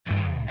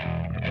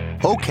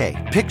Okay,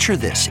 picture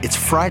this. It's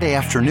Friday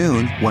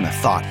afternoon when a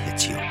thought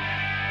hits you.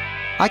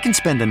 I can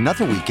spend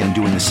another weekend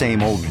doing the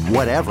same old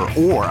whatever,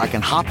 or I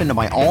can hop into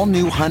my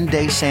all-new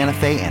Hyundai Santa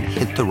Fe and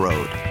hit the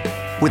road.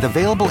 With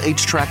available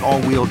H-Track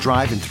all-wheel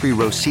drive and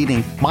 3-row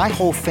seating, my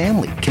whole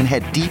family can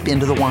head deep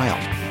into the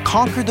wild.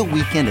 Conquer the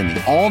weekend in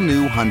the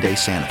all-new Hyundai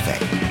Santa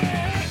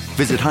Fe.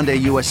 Visit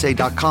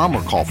HyundaiUSA.com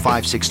or call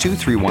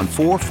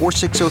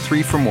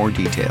 562-314-4603 for more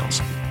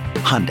details.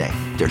 Hyundai,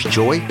 there's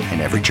joy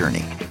in every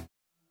journey.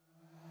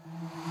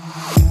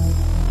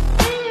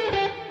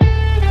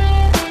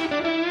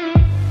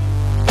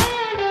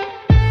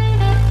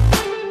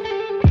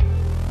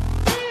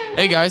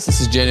 Hey guys, this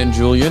is Jen and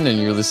Julian, and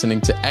you're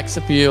listening to X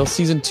Appeal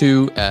Season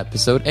 2,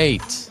 Episode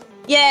 8.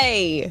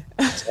 Yay!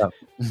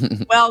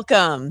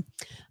 Welcome.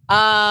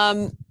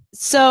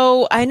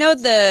 So I know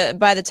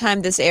by the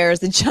time this airs,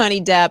 the Johnny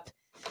Depp,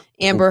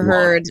 Amber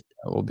Heard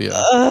will be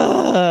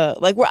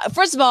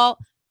first of all,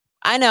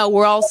 I know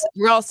we're all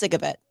sick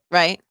of it,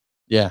 right?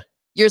 Yeah.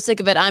 You're sick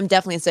of it. I'm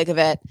definitely sick of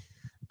it.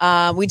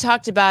 We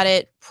talked about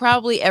it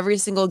probably every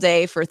single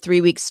day for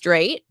 3 weeks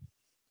straight.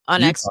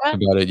 On Extra?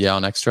 Talked about it,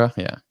 on Extra,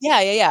 yeah.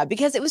 Yeah.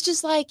 Because it was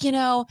just like, it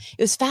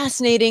was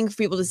fascinating for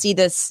people to see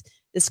this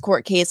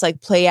court case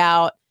play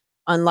out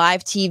on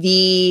live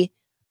TV,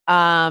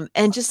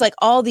 and just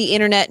all the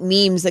internet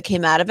memes that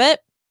came out of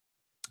it.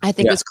 I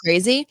think was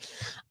crazy.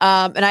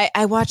 And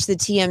I watched the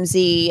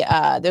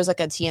TMZ. There's a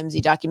TMZ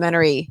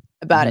documentary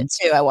about it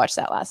too. I watched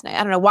that last night. I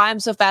don't know why I'm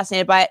so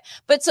fascinated by it,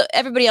 but so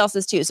everybody else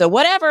is too. So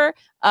whatever.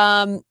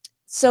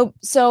 So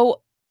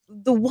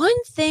the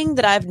one thing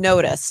that I've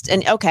noticed,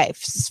 and okay,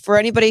 for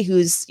anybody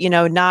who's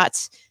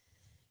not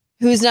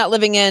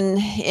living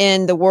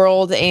in the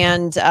world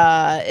and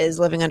is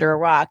living under a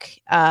rock,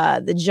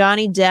 the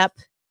Johnny Depp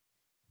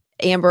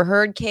Amber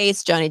Heard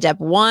case, Johnny Depp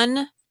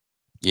won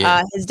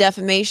his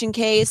defamation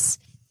case,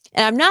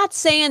 and I'm not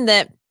saying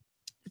that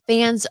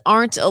fans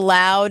aren't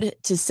allowed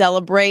to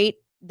celebrate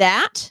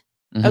that,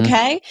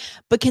 okay,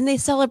 but can they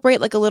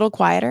celebrate a little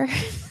quieter?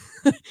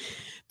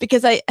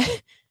 Because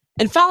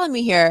and follow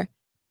me here.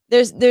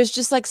 There's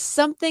just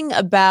something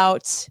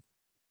about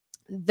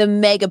the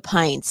mega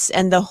pints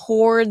and the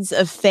hordes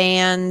of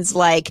fans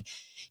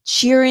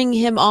cheering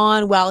him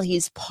on while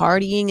he's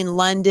partying in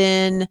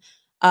London,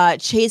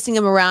 chasing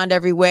him around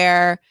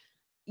everywhere.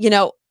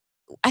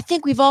 I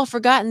think we've all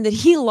forgotten that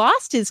he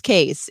lost his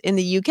case in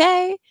the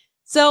UK.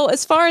 So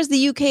as far as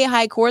the UK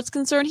High Court's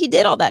concerned, he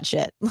did all that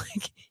shit.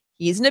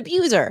 He's an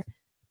abuser.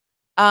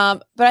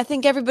 But I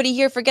think everybody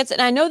here forgets it.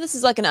 And I know this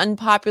is an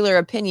unpopular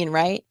opinion,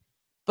 right?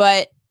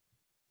 But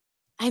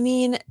I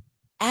mean,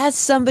 as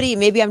somebody,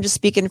 maybe I'm just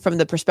speaking from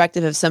the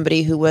perspective of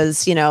somebody who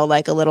was, a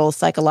little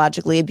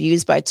psychologically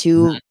abused by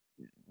two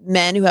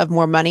men who have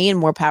more money and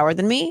more power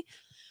than me.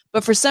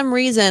 But for some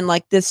reason,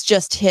 this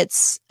just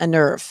hits a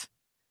nerve.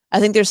 I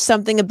think there's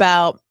something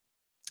about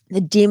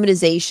the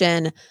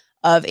demonization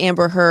of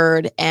Amber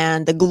Heard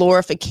and the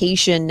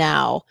glorification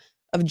now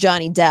of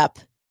Johnny Depp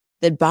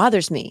that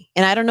bothers me.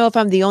 And I don't know if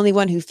I'm the only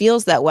one who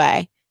feels that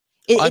way.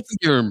 I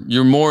think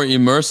you're more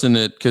immersed in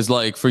it because,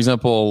 for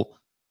example,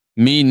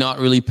 me not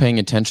really paying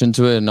attention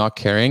to it and not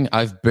caring,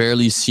 I've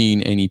barely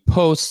seen any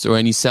posts or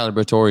any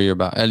celebration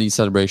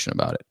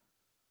about it.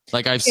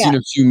 I've seen a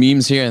few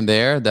memes here and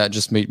there that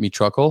just made me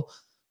chuckle,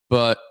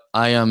 but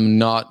I am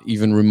not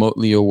even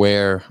remotely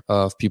aware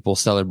of people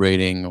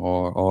celebrating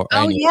or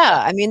anything.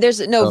 Yeah. I mean,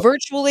 there's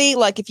virtually,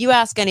 if you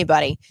ask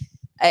anybody,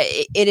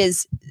 it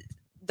is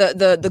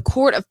the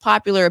court of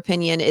popular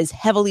opinion is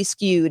heavily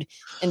skewed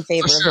in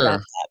favor of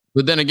that.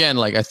 But then again,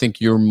 I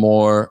think you're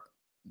more,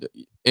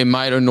 it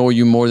might annoy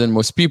you more than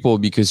most people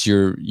because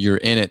you're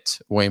in it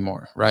way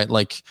more, right?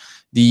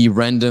 The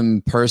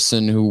random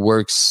person who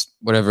works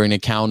whatever in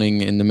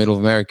accounting in the middle of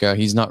America,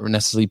 he's not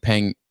necessarily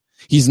paying.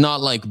 He's not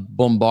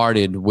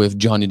bombarded with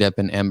Johnny Depp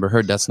and Amber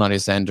Heard. That's not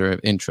his center of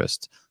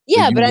interest.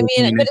 Yeah, but I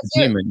mean, but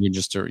you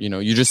just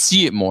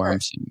see it more.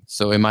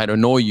 So it might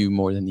annoy you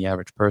more than the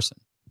average person.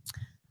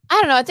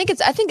 I don't know. I think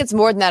it's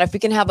more than that. If we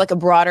can have a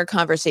broader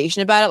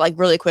conversation about it,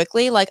 really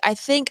quickly, I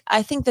think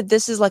that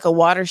this is a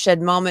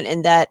watershed moment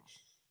in that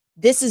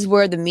this is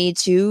where the Me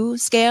Too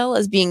scale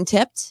is being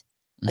tipped.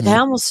 I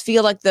almost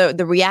feel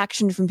the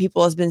reaction from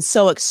people has been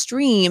so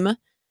extreme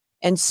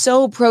and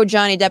so pro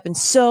Johnny Depp and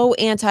so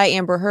anti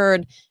Amber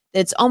Heard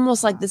that it's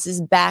almost this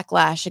is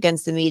backlash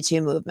against the Me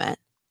Too movement.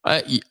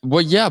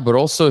 Well, yeah, but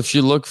also if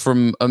you look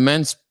from a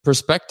man's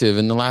perspective,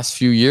 in the last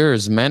few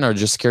years, men are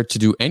just scared to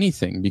do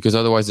anything because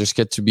otherwise they're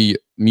scared to be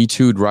Me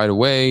Too'd right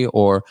away.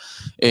 Or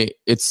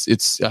it's.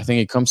 I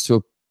think it comes to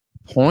a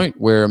point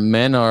where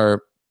men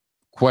are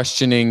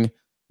questioning.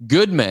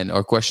 Good men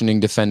are questioning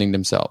defending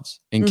themselves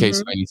in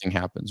case anything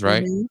happens,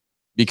 right?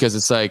 Because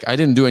it's I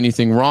didn't do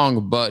anything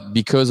wrong, but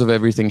because of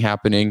everything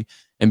happening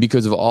and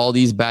because of all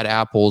these bad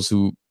apples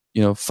who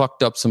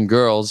fucked over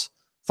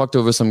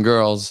some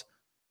girls.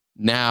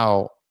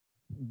 Now,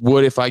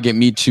 what if I get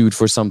Me Too'd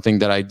for something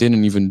that I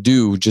didn't even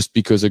do just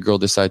because a girl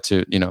decided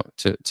to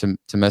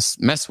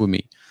mess with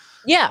me?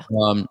 Yeah.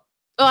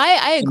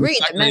 I agree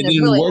that men have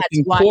really had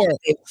to watch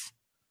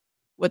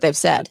what they've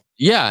said.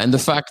 Yeah, and the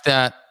fact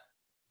that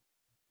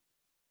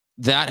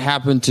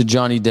happened to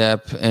Johnny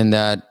Depp and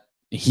that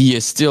he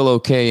is still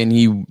okay and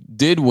he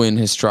did win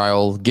his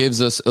trial gives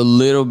us a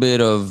little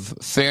bit of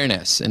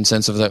fairness in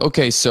sense of like,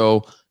 okay,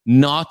 so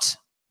not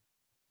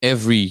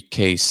every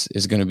case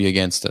is going to be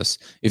against us.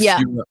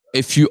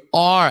 If you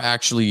are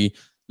actually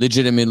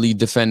legitimately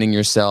defending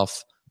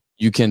yourself,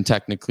 you can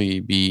technically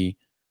be,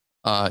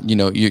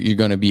 you're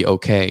going to be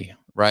okay,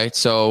 right?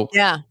 So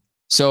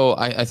So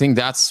I think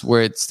that's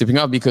where it's tipping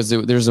up, because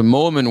there's a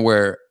moment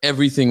where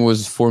everything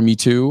was for Me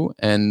Too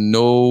and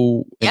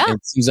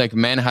it seems like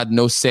men had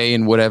no say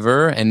in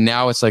whatever. And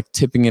now it's like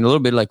tipping in a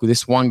little bit, like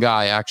this one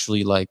guy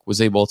actually like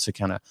was able to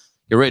kind of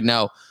get rid.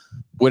 Now,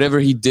 whatever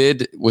he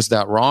did, was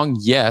that wrong?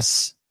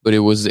 Yes. But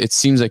it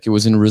seems like it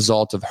was in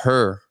result of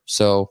her.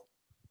 So.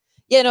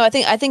 Yeah, no, I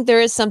think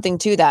there is something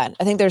to that.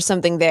 I think there's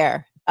something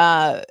there.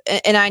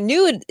 And I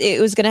knew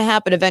it was going to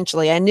happen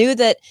eventually. I knew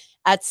that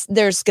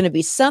there's going to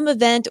be some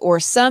event or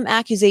some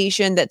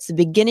accusation that's the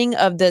beginning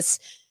of this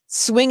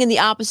swing in the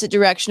opposite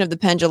direction of the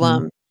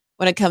pendulum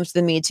when it comes to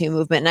the Me Too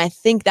movement. And I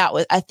think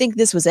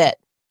this was it.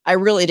 I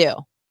really do.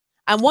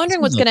 I'm wondering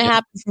what's going to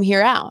happen from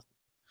here out.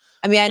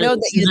 I mean, I know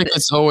that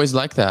it's always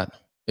like that.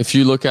 If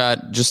you look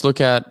at just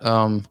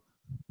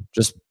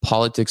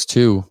politics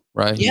too,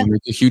 right? Yeah. You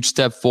make a huge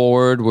step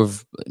forward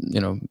with,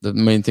 the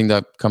main thing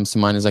that comes to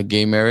mind is like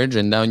gay marriage.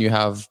 And now you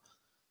have,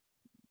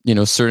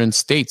 certain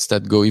states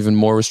that go even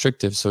more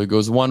restrictive. So it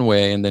goes one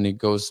way and then it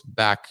goes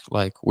back,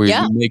 like where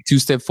you make 2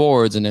 steps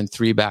forwards and then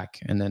 3 back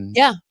and then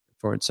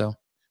forward. So,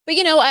 but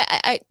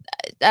I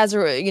as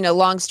a,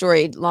 long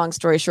story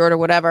short or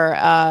whatever,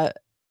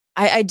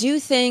 I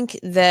do think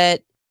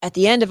that at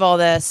the end of all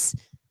this,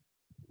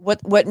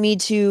 what Me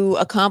Too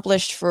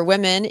accomplished for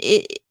women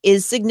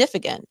is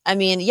significant. I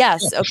mean,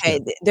 yes. Okay.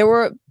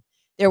 Sure.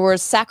 There were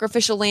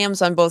sacrificial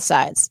lambs on both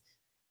sides.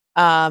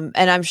 And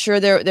I'm sure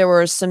there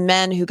were some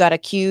men who got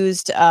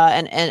accused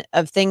and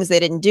of things they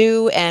didn't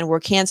do and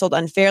were canceled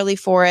unfairly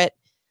for it.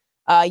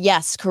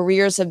 Yes,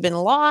 careers have been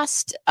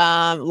lost.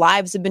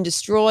 Lives have been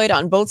destroyed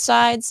on both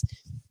sides.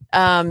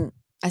 I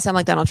sound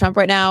like Donald Trump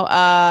right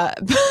now.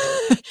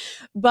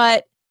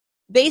 But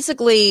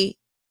basically,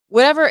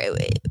 whatever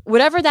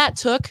that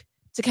took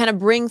to kind of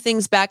bring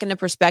things back into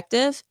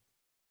perspective,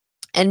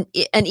 and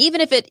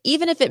even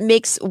if it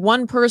makes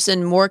one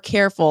person more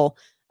careful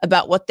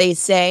about what they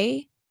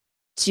say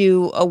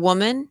to a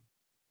woman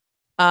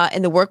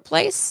in the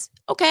workplace,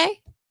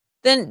 okay,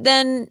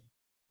 then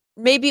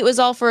maybe it was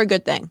all for a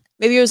good thing.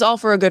 Maybe it was all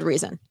for a good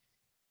reason.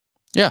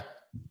 Yeah.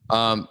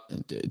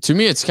 To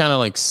me, it's kind of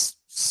like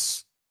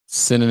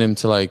synonym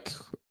to like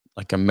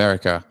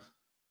America.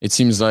 It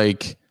seems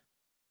like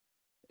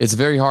it's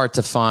very hard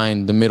to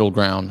find the middle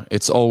ground.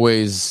 It's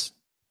always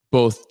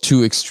both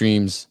two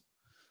extremes.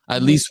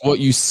 At least what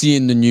you see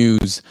in the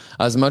news,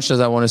 as much as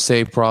I want to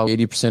say probably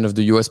 80% of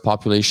the US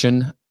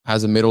population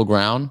has a middle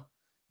ground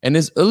and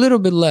is a little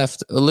bit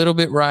left, a little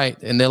bit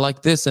right. And they're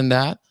like this and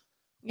that.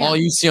 Yeah. All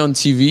you see on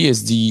TV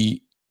is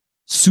the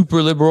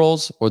super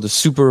liberals or the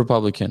super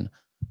Republican,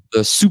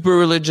 the super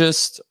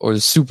religious or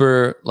the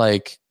super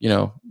they're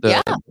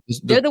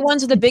the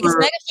ones with the biggest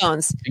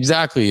megaphones.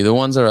 Exactly. The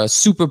ones that are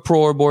super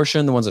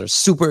pro-abortion, the ones that are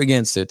super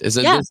against it.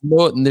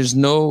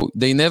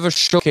 They never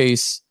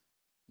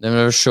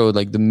showed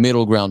like the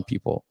middle ground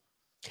people.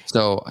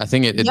 So I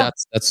think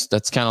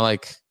that's kind of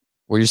like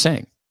what you're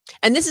saying.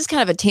 And this is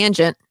kind of a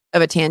tangent,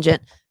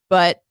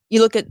 but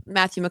you look at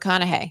Matthew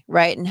McConaughey,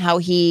 right? And how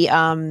he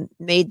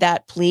made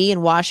that plea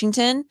in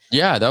Washington.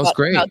 Yeah, that was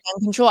great. About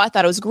gun control. I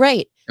thought it was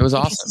great. It was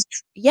awesome.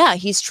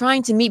 He's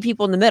trying to meet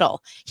people in the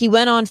middle. He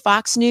went on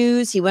Fox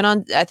News. He went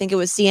on, I think it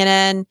was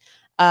CNN.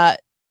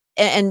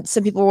 And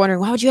some people were wondering,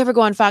 why would you ever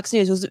go on Fox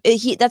News?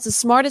 That's the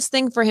smartest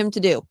thing for him to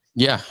do.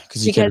 Yeah.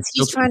 Because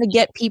he's trying to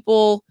get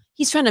people,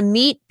 he's trying to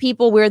meet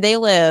people where they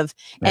live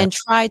and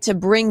try to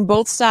bring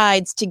both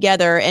sides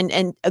together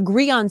and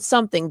agree on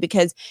something.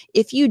 Because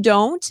if you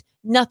don't,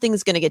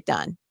 nothing's going to get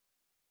done.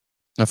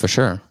 No, for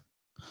sure.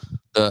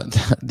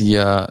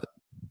 I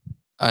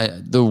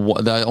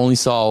only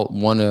saw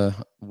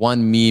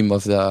one meme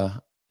of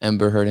the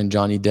Amber Heard and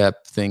Johnny Depp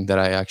thing that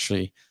I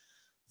actually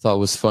thought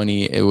was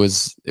funny. It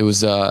was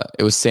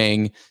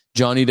saying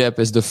Johnny Depp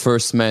is the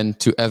first man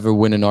to ever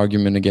win an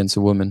argument against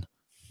a woman.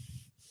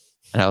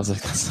 And I was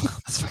like, that's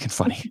fucking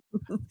funny.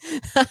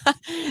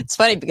 It's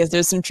funny because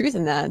there's some truth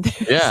in that.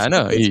 Yeah, I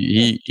know.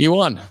 He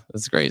won.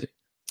 That's crazy.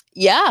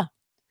 Yeah.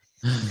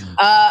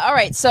 All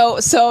right. So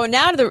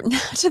now the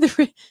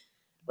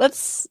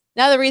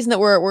reason that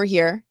we're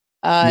here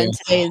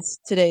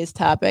today's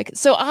topic.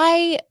 So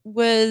I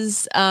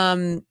was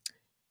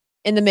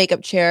in the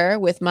makeup chair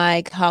with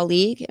my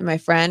colleague and my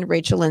friend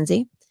Rachel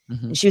Lindsay.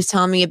 Mm-hmm. And she was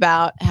telling me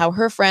about how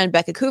her friend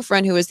Becca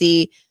Kufrin, who was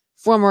the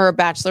former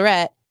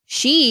Bachelorette,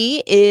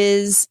 she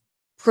is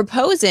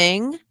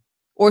proposing,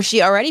 or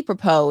she already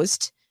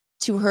proposed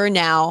to her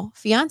now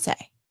fiance.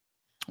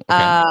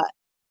 Okay.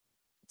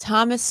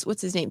 Thomas,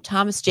 what's his name?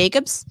 Thomas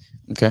Jacobs.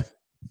 Okay.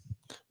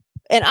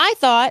 And I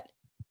thought,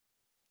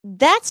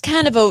 that's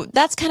kind of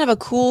a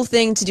cool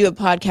thing to do a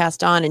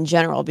podcast on in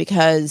general,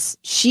 because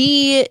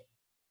she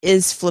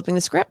is flipping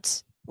the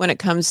script when it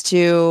comes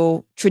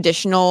to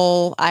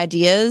traditional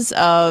ideas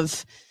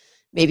of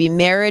maybe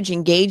marriage,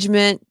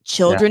 engagement,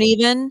 children,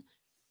 even.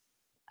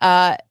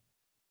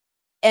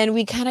 And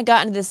we kind of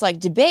got into this like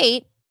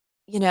debate,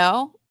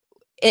 and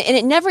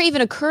it never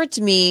even occurred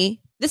to me.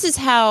 This is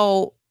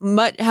how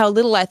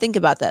little I think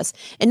about this.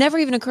 It never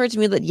even occurred to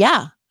me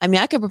that,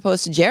 I could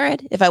propose to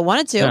Jared if I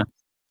wanted to. Yeah.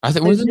 I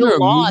think wasn't there a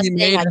movie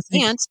made? I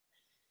can't.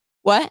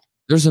 What?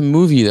 There's a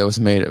movie that was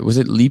made. Was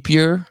it Leap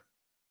Year?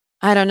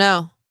 I don't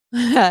know.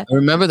 I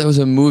remember there was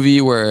a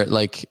movie where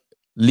like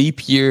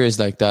leap year is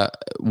like that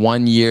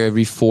 1 year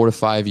every 4 to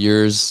 5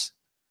 years.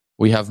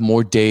 We have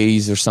more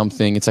days or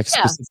something. It's like a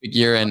specific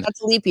year, and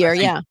that's a leap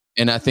year.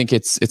 And I think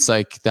it's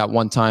like that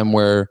one time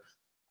where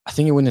I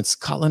think when it's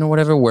Scotland or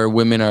whatever, where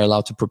women are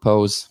allowed to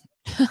propose.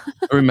 I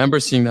remember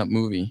seeing that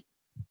movie.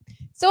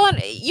 So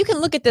you can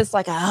look at this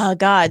like, oh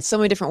God, so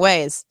many different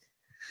ways.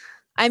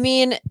 I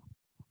mean,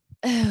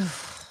 and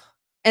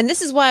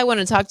this is why I want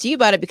to talk to you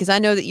about it, because I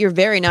know that you're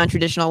very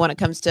non-traditional when it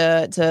comes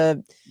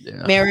to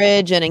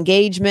marriage and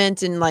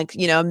engagement and like,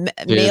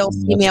 male,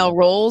 female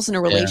roles in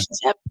a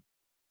relationship.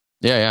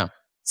 Yeah.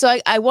 So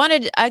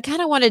I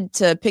kind of wanted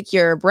to pick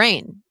your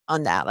brain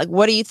on that. Like,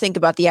 what do you think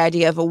about the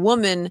idea of a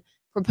woman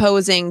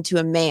proposing to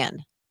a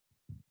man?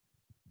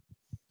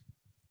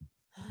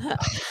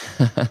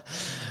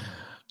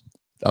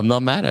 I'm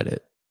not mad at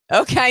it.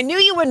 Okay, I knew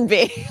you wouldn't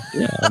be.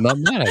 Yeah, I'm not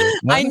mad at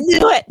it. I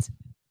knew it.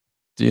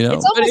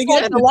 It's almost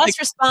like the less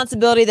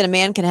responsibility that a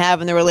man can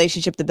have in the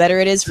relationship, the better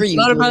it is for you.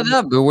 It's not about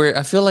that, but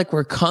I feel like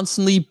we're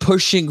constantly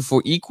pushing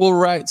for equal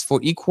rights, for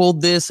equal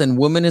this, and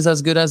women is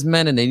as good as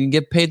men, and they can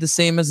get paid the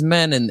same as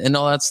men, and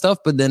all that stuff.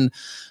 But then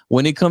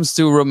when it comes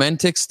to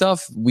romantic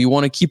stuff, we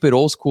want to keep it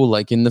old school,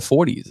 like in the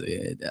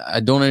 40s.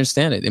 I don't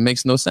understand it. It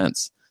makes no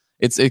sense.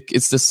 It's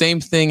the same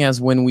thing as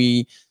when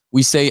we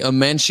say a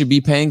man should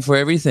be paying for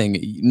everything.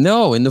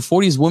 No, in the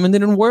 40s, women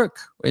didn't work.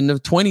 In the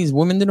 20s,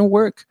 women didn't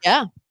work.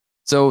 Yeah.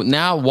 So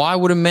now why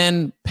would a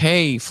man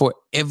pay for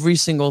every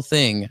single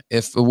thing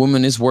if a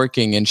woman is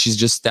working and she's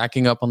just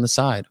stacking up on the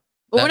side?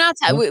 Well, we're not.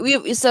 I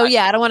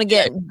don't want to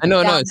get. I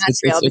know.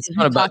 It's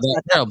not about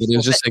that, but it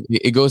was just like,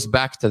 it goes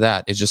back to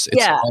that. It's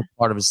all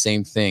part of the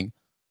same thing.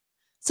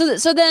 So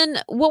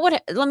then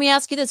let me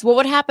ask you this. What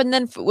would happen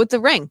then with the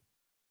ring?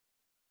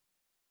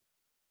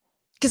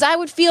 Because I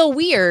would feel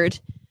weird,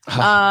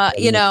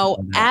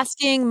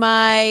 asking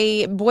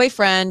my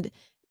boyfriend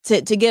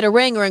to get a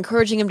ring or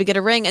encouraging him to get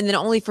a ring, and then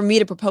only for me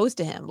to propose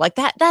to him. Like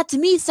that to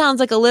me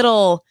sounds like a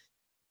little,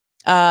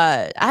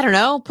 I don't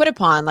know, put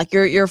upon, like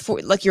you're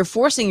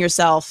forcing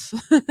yourself.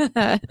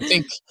 I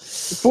think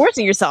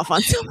forcing yourself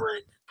on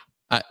someone.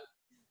 I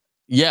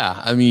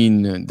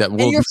mean that.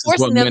 Well, you're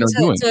forcing them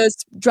to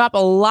drop a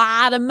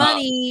lot of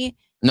money.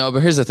 No,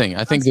 but here's the thing.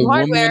 I think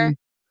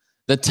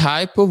the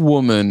type of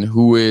woman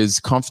who is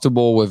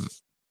comfortable with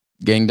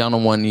getting down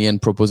on one knee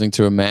and proposing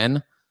to a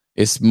man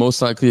is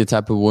most likely the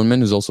type of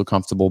woman who's also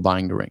comfortable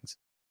buying the rings.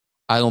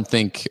 I don't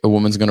think a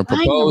woman's going to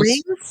propose.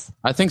 Rings?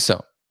 I think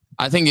so.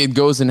 I think it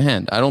goes in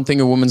hand. I don't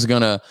think a woman's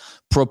going to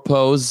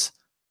propose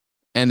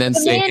and then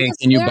say, hey,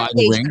 can you buy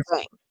the rings?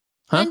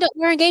 Men don't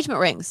wear engagement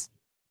rings.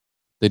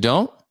 They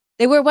don't?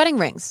 They wear wedding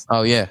rings.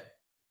 Oh, yeah.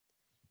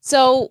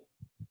 So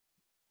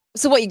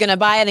what, you're going to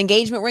buy an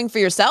engagement ring for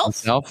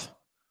yourself?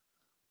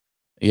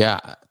 Yeah.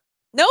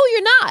 No,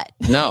 you're not.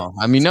 No,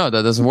 I mean, no,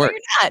 that doesn't work. You're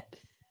not.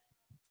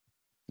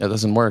 That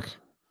doesn't work.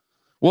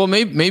 Well,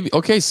 maybe.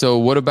 Okay, so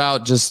what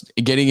about just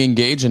getting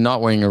engaged and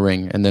not wearing a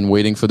ring and then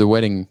waiting for the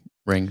wedding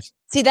rings?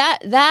 See,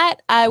 that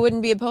I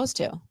wouldn't be opposed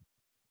to.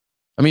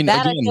 I mean,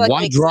 again,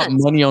 why drop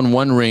money on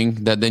one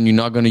ring that then you're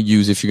not going to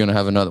use if you're going to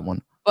have another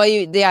one? Well,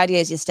 the idea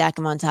is you stack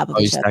them on top of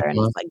each other and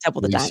it's like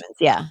double the diamonds.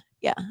 Yeah,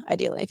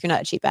 ideally, if you're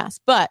not a cheap ass.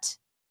 But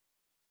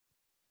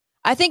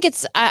I think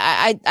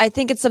I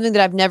think it's something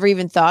that I've never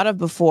even thought of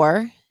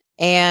before.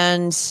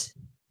 And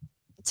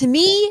to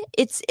me,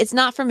 it's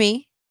not for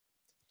me.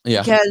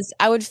 Yeah. Because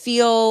I would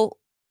feel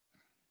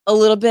a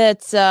little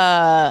bit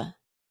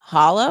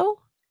hollow,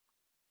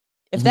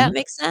 if that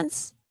makes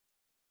sense.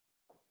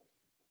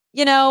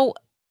 And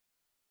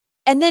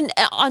then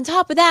on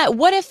top of that,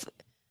 what if,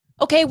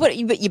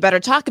 you better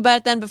talk about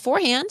it then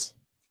beforehand.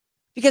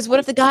 Because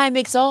what if the guy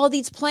makes all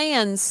these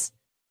plans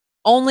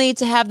only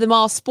to have them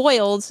all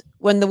spoiled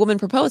when the woman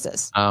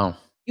proposes? Oh.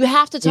 You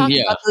have to talk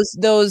about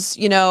those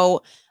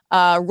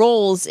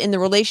roles in the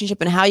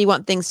relationship and how you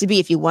want things to be.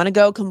 If you want to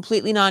go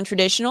completely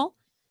non-traditional,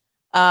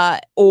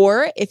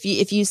 or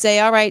if you say,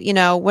 all right,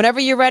 whenever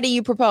you're ready,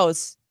 you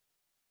propose,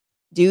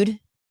 dude.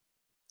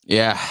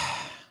 Yeah.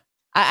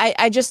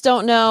 I just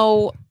don't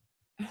know.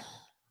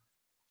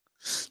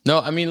 No,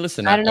 I mean,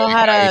 listen, I don't know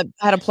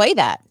how to play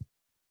that.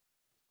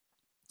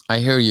 I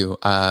hear you.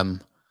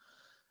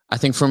 I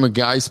think from a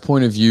guy's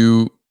point of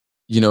view,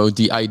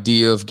 the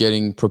idea of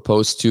getting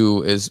proposed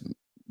to is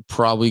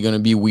probably going to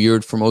be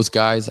weird for most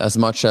guys, as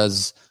much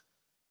as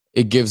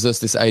it gives us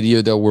this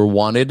idea that we're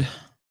wanted,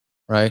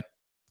 right?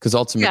 because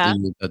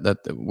ultimately that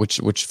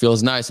which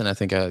feels nice, and I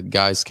think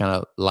guys kind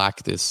of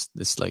lack this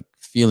like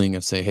feeling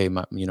of say, hey,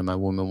 my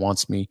woman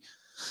wants me,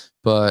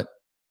 but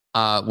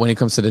when it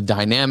comes to the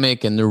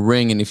dynamic and the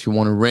ring, and if you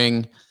want to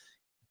ring,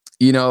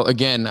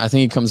 again, I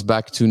think it comes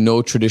back to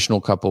no traditional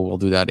couple will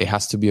do that. It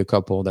has to be a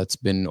couple that's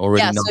been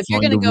already. Yeah, so if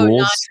you're going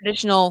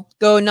to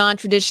go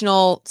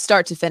non-traditional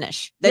start to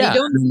finish, then you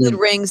don't include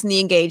rings in the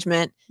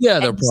engagement.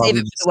 Yeah, they're save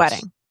it for the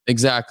wedding.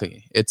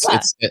 Exactly. It's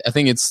I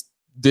think it's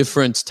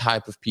different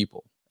type of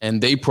people,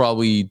 and they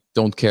probably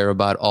don't care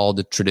about all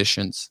the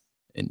traditions.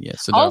 And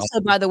so also,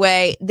 by the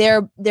way,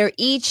 they're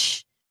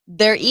each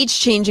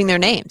changing their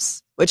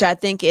names, which I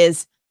think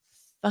is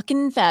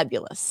fucking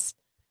fabulous.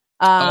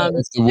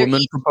 If the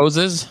woman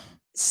proposes?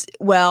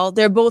 Well,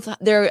 they're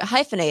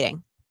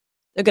hyphenating.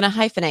 They're going to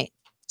hyphenate.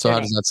 So how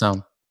does that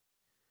sound?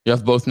 You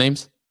have both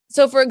names?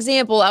 So, for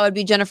example, I would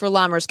be Jennifer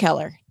Lammers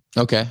Keller.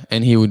 Okay.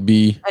 And he would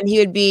be? And he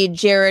would be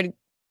Jared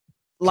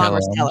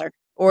Lammers Keller.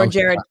 Or okay.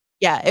 Jared.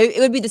 Yeah, it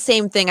would be the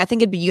same thing. I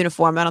think it'd be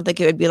uniform. I don't think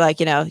it would be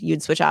like,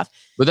 you'd switch off.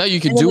 But that you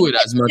could do it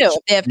as much. If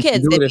they have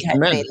kids, they'd be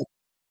hyphenated.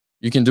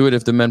 You can do it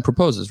if the man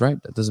proposes, right?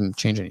 That doesn't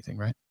change anything,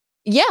 right?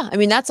 Yeah. I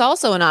mean, that's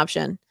also an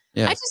option.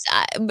 Yeah.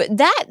 But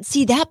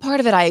that part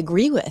of it I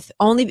agree with.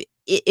 Only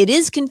it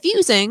is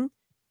confusing,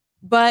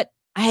 but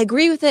I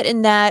agree with it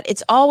in that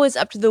it's always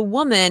up to the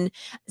woman.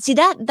 See,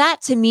 that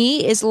to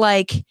me is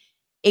like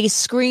a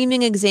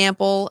screaming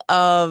example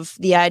of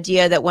the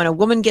idea that when a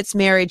woman gets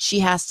married, she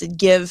has to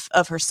give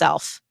of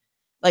herself.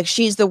 Like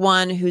she's the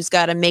one who's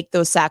got to make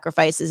those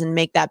sacrifices and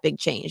make that big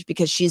change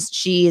because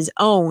she is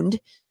owned,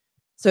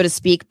 so to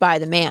speak, by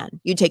the man.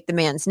 You take the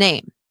man's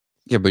name.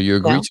 Yeah, but you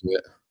agree to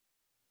it.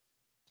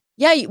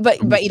 Yeah,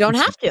 but you don't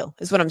have to,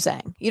 is what I'm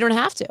saying. You don't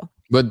have to.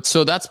 But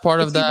so that's part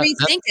of that.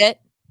 Rethink it.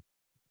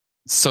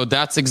 So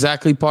that's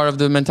exactly part of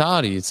the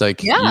mentality. It's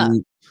like, yeah.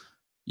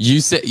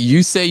 You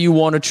say you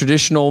want a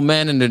traditional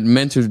man and it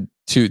meant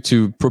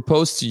to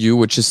propose to you,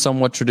 which is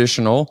somewhat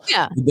traditional.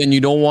 Yeah. Then you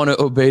don't want to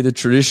obey the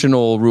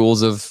traditional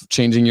rules of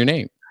changing your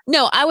name.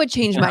 No, I would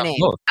change my name.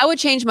 I would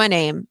change my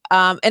name.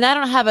 And I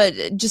don't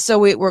have just so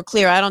we're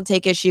clear, I don't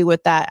take issue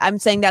with that. I'm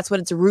saying that's what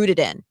it's rooted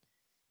in.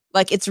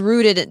 Like it's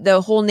rooted,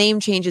 the whole name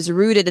change is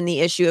rooted in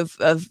the issue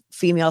of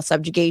female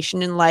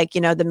subjugation and like,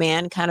 the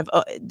man kind of,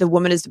 the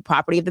woman is the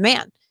property of the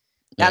man.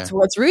 That's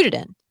what's rooted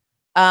in.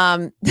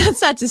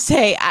 That's not to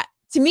say,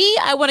 to me,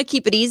 I want to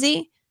keep it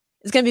easy.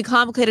 It's going to be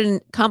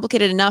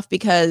complicated enough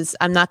because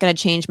I'm not going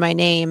to change my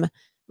name,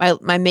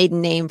 my maiden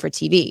name for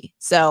TV.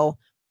 So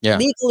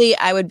legally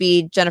I would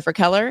be Jennifer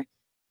Keller,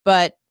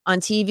 but on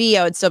TV,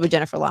 I would still be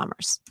Jennifer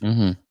Lammers.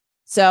 Mm-hmm.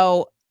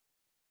 So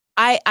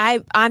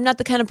I'm not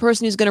the kind of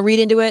person who's going to read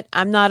into it.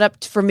 I'm not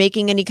up for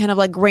making any kind of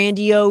like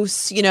grandiose,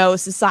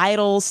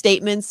 societal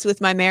statements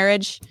with my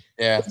marriage.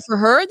 Yeah. For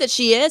her that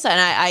she is,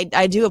 and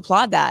I do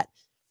applaud that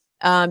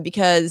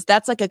because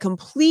that's like a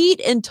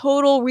complete and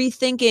total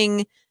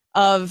rethinking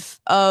of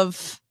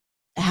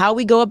how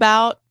we go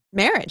about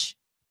marriage.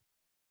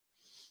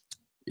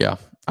 Yeah,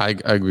 I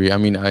agree. I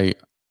mean,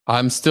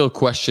 I'm still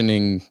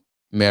questioning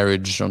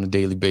marriage on a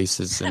daily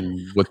basis and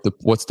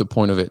what's the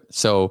point of it.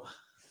 So,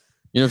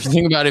 if you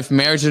think about it, if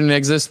marriage didn't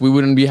exist, we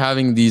wouldn't be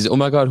having these, oh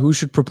my God, who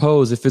should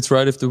propose? If it's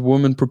right, if the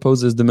woman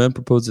proposes, the man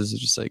proposes.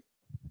 It's just like.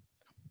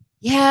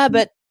 Yeah,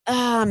 but,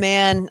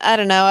 man, I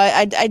don't know.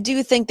 I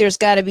do think there's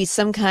got to be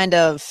some kind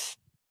of,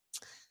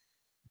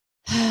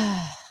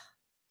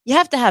 you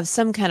have to have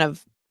some kind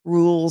of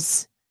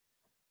rules.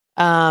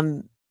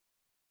 And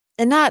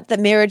not that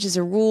marriage is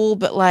a rule,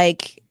 but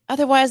like,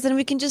 otherwise, then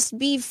we can just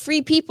be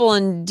free people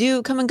and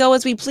come and go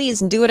as we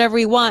please and do whatever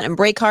we want and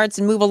break hearts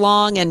and move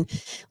along and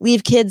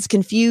leave kids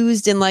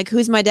confused and like,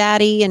 who's my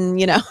daddy? And,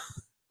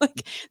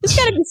 like there's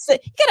gotta be, you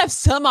gotta have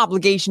some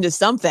obligation to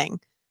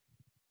something,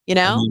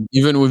 I mean,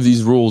 even with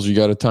these rules, you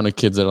got a ton of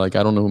kids that are like,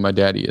 I don't know who my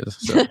daddy is.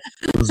 So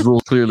those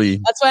rules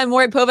clearly. That's why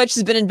Maury Povich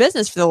has been in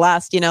business for the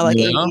last, 8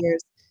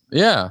 years.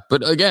 Yeah.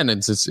 But again,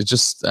 it's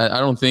just, I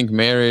don't think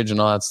marriage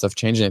and all that stuff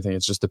change anything.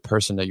 It's just the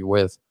person that you're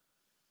with.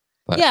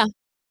 But yeah.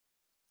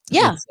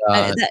 Yeah,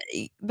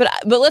 but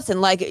listen,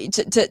 like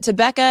to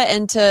Becca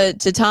and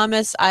to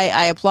Thomas,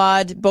 I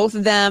applaud both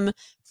of them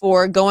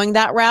for going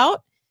that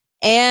route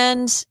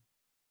and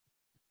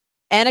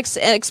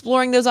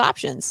exploring those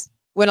options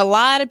when a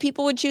lot of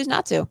people would choose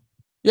not to.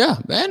 Yeah,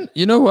 and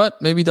you know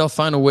what? Maybe they'll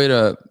find a way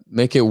to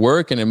make it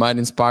work, and it might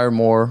inspire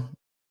more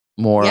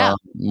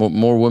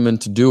women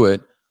to do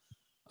it.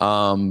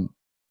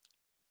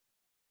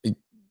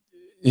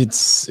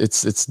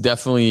 It's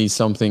definitely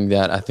something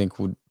that I think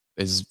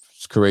is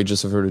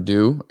courageous of her to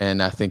do,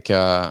 and I think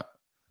I'd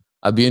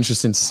be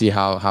interested to see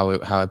how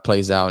it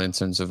plays out in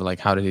terms of like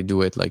how do they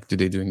do it? Like, do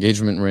they do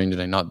engagement ring? Do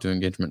they not do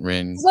engagement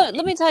ring? Let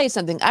me tell you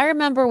something. I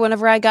remember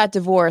whenever I got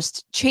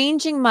divorced,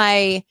 changing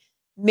my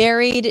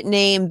married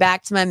name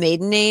back to my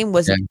maiden name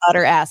was an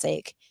utter ass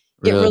ache.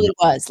 It really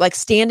was. Like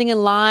standing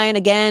in line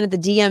again at the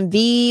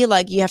DMV,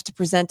 like you have to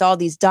present all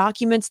these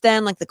documents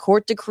then, like the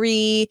court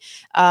decree,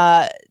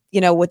 where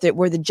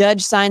the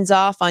judge signs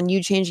off on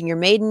you changing your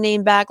maiden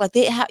name back. Like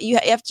you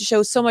have to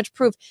show so much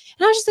proof.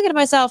 And I was just thinking to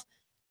myself,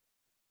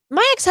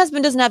 my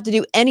ex-husband doesn't have to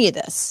do any of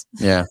this.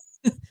 Yeah.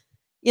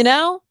 You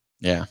know?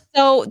 Yeah.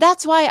 So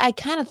that's why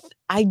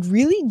I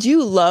really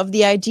do love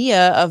the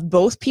idea of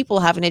both people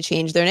having to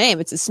change their name.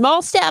 It's a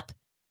small step.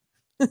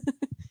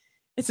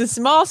 It's a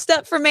small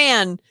step for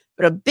man,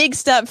 but a big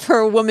step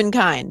for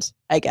womankind,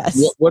 I guess.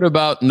 What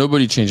about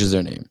nobody changes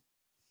their name?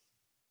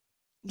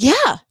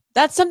 Yeah,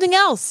 that's something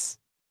else.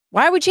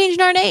 Why are we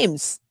changing our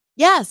names?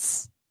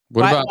 Yes.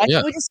 Why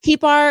can't we just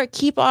keep our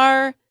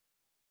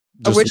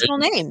just original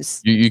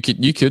names? You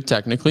could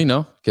technically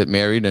get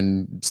married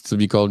and still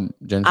be called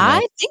Jennifer.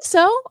 I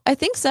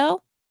think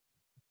so.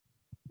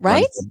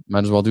 Right?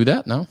 Might as well do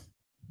that now.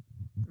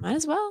 Might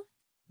as well.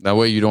 That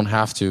way you don't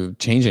have to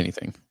change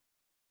anything.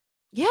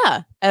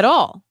 Yeah, at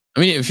all.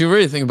 I mean, if you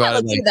really think about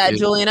it, let's do that,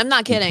 Julian. I'm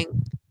not kidding.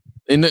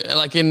 In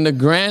the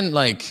grand,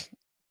 when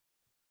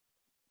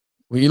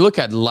you look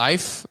at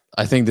life,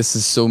 I think this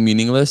is so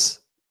meaningless.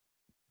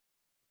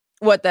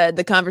 What,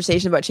 the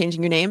conversation about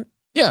changing your name?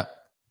 Yeah,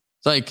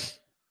 it's like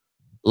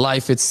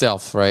life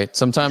itself, right?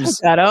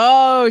 Sometimes.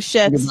 Oh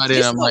shit! Did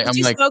you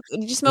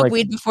smoke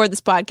weed before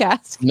this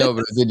podcast? No,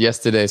 but I did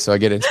yesterday, so I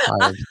get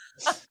inspired.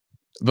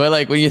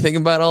 But when you think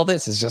about all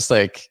this, it's just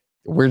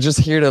we're just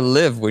here to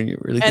live. When you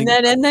really and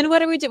then what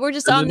do we do? We're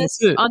just on this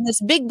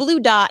big blue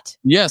dot.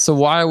 Yeah. So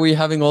why are we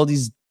having all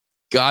these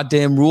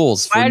goddamn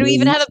rules? Why do we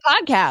even have a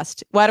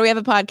podcast? Why do we have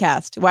a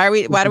podcast? Why do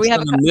we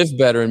have to live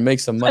better and make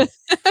some money?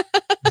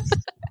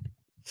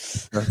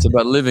 It's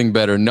about living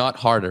better, not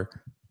harder.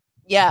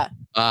 Yeah.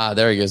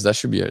 There he goes. That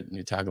should be a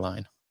new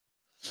tagline.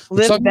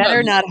 Live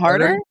better, not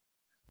harder.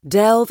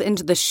 Delve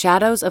into the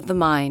shadows of the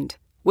mind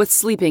with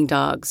Sleeping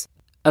Dogs,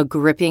 a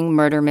gripping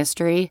murder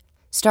mystery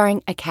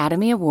starring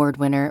Academy Award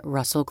winner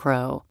Russell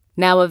Crowe.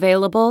 Now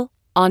available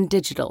on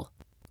digital.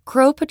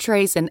 Crowe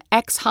portrays an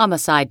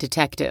ex-homicide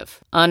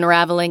detective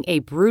unraveling a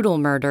brutal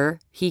murder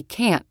he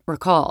can't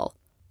recall.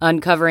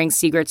 Uncovering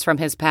secrets from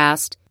his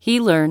past, he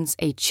learns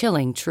a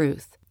chilling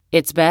truth.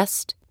 It's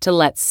best to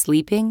let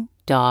sleeping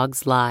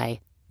dogs lie.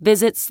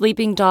 Visit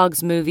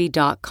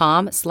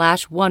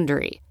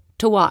sleepingdogsmovie.com/Wondery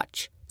to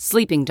watch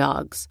Sleeping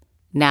Dogs,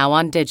 now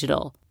on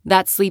digital.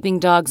 That's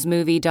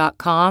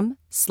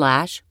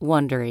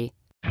sleepingdogsmovie.com/Wondery.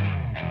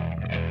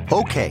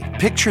 Okay,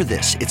 picture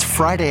this. It's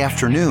Friday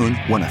afternoon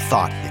when a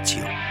thought hits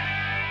you.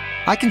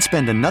 I can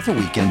spend another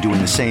weekend doing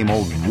the same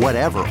old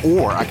whatever,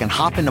 or I can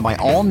hop into my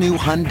all-new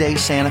Hyundai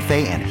Santa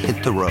Fe and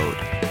hit the road.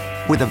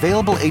 With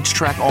available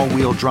H-Track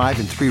all-wheel drive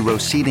and 3-row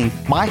seating,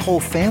 my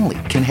whole family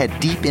can head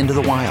deep into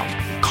the wild.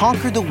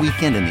 Conquer the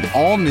weekend in the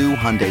all-new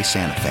Hyundai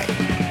Santa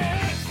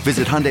Fe.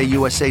 Visit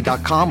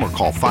HyundaiUSA.com or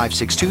call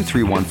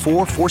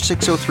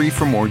 562-314-4603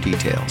 for more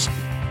details.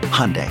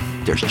 Hyundai,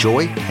 there's joy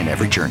in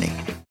every journey.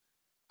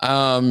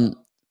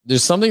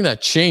 There's something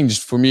that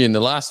changed for me in the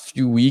last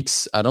few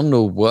weeks. I don't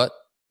know what,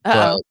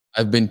 but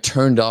I've been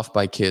turned off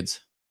by kids.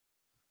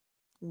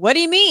 What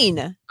do you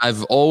mean?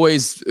 I've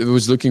always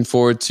was looking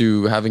forward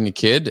to having a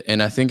kid,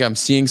 and I think I'm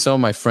seeing some of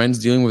my friends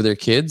dealing with their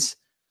kids,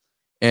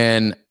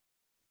 and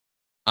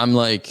I'm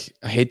like,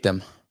 I hate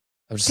them.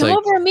 I'm just Come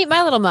over and meet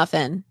my little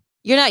muffin.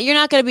 You're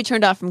not going to be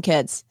turned off from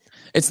kids.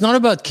 It's not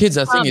about kids.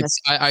 I think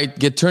I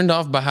get turned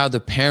off by how the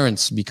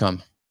parents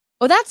become.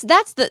 Well, that's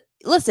the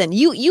listen.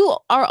 You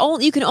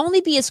can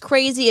only be as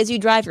crazy as you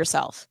drive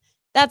yourself.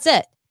 That's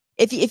it.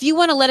 If you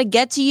want to let it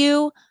get to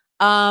you,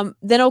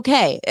 then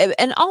okay.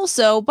 And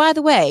also, by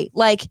the way,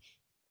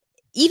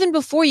 even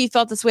before you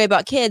felt this way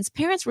about kids,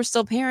 parents were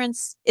still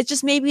parents. It's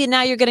just maybe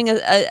now you're getting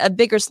a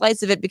bigger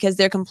slice of it because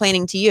they're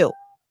complaining to you.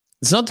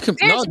 It's not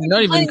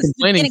even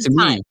complaining to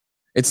me.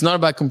 It's not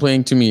about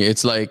complaining to me.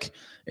 It's like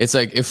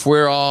if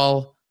we're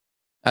all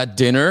at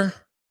dinner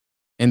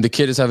and the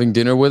kid is having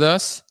dinner with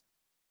us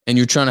and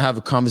you're trying to have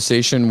a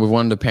conversation with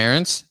one of the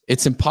parents,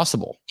 it's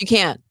impossible. You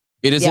can't.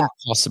 It is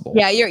impossible.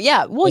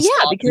 Yeah, Well,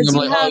 because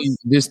you have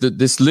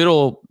this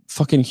little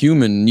fucking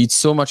human needs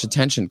so much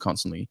attention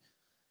constantly.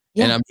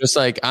 Yeah. And I'm just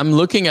I'm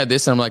looking at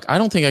this and I'm like, I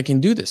don't think I can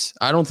do this.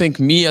 I don't think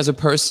me as a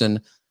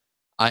person,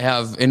 I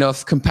have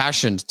enough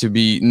compassion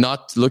to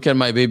not look at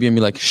my baby and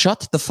be like,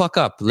 shut the fuck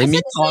up. Let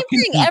me talk.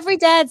 Every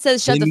dad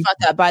says, shut the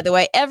fuck up, by the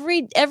way.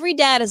 Every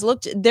dad has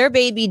looked their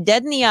baby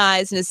dead in the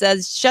eyes and it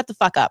says, shut the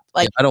fuck up.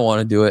 I don't want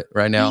to do it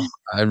right now.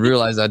 I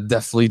realize I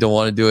definitely don't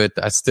want to do it.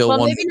 I still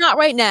want maybe not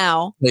right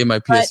now. Play my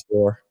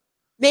PS4.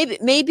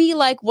 Maybe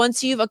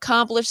once you've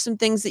accomplished some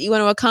things that you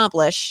want to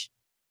accomplish,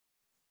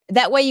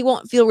 that way you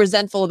won't feel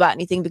resentful about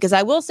anything. Because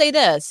I will say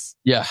this.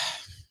 Yeah.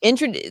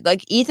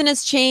 Ethan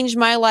has changed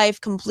my life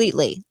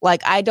completely.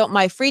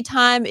 My free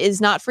time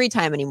is not free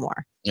time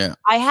anymore. Yeah.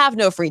 I have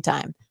no free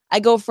time. I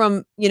go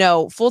from,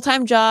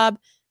 full-time job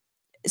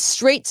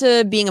straight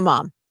to being a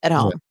mom at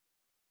home. Yeah.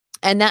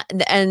 And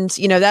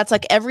that's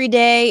every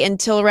day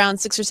until around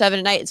 6 or 7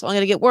 at night. It's only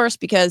going to get worse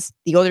because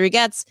the older he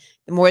gets,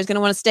 the more he's going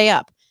to want to stay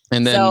up.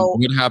 And then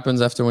what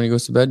happens after when he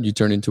goes to bed? You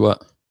turn into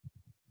what?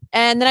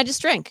 And then I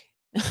just drink.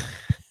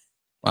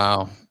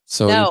 Wow.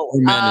 So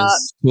man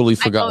is totally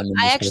forgotten.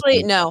 I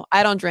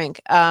don't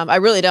drink. I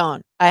really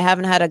don't. I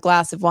haven't had a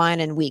glass of wine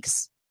in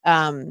weeks.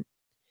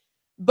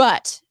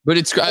 But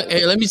it's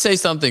hey, let me say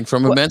something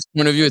from a man's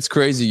point of view. It's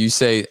crazy. You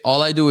say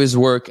all I do is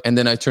work, and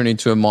then I turn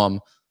into a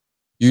mom.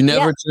 You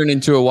never turn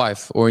into a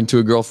wife or into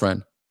a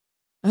girlfriend.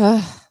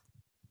 You're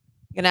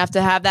gonna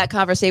have that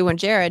conversation with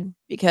Jared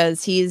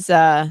because he's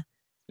you're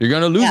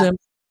gonna lose him.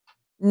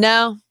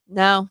 No,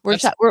 we're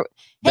hey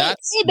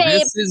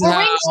babe,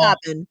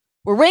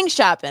 we're ring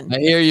shopping. I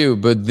hear you,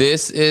 but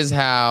this is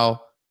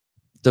how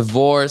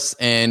divorce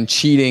and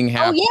cheating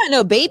happen. Oh yeah,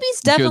 no,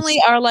 babies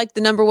definitely are like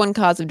the number one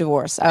cause of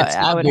divorce. It's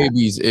not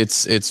babies,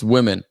 it's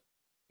women.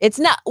 It's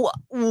not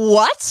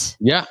what?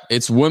 Yeah,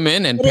 it's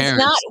women and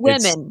parents. It's not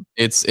women.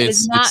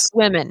 It's not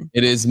women.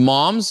 It is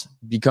moms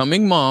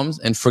becoming moms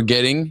and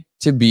forgetting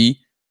to be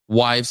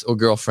wives or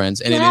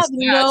girlfriends, and it is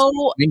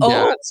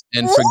dads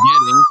and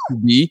forgetting to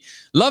be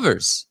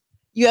lovers.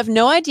 You have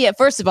no idea.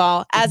 First of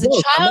all, as a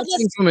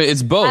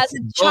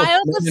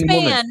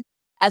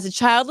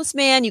childless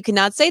man, you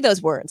cannot say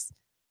those words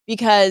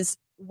because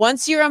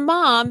once you're a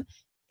mom,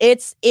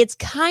 it's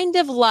kind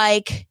of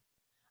like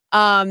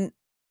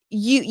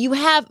you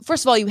have,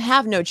 first of all, you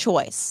have no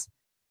choice.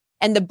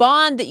 And the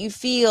bond that you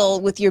feel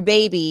with your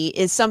baby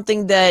is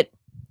something that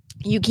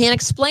you can't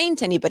explain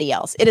to anybody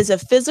else. It is a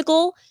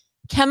physical,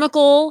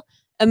 chemical,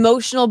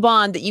 emotional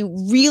bond that you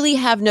really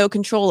have no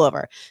control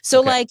over.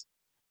 So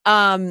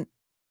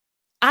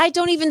I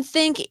don't even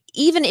think,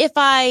 even if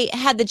I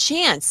had the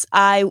chance,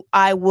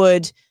 I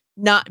would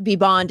not be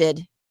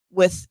bonded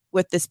with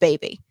this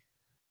baby.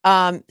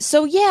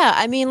 So yeah,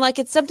 I mean, like,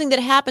 it's something that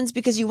happens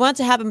because you want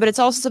it to happen, but it's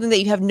also something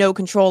that you have no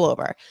control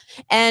over.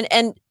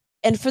 And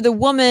for the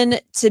woman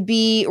to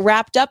be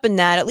wrapped up in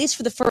that, at least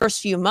for the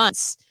first few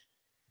months,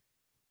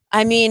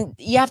 I mean,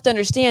 you have to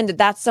understand that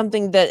that's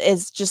something that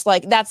is just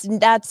like,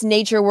 that's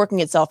nature working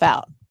itself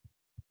out.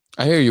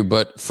 I hear you,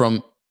 but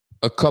from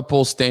a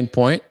couple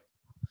standpoint,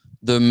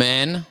 the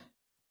man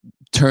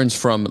turns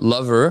from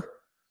lover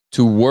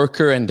to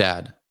worker and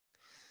dad.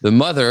 The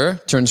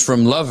mother turns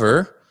from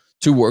lover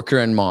to worker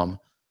and mom.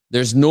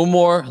 There's no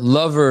more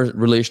lover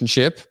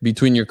relationship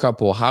between your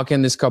couple. How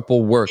can this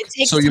couple work?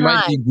 So you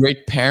might be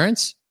great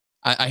parents.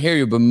 I hear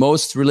you, but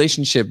most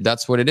relationship,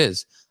 that's what it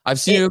is. I've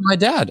seen it with my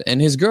dad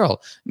and his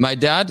girl. My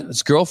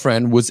dad's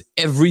girlfriend was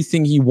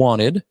everything he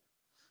wanted.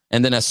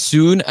 And then as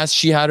soon as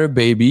she had her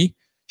baby,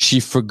 she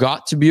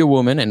forgot to be a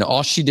woman and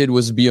all she did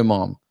was be a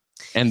mom.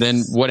 And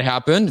then what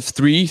happened?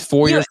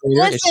 3-4 years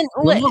later.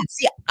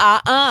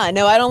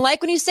 No, I don't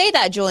like when you say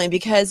that, Julian,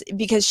 because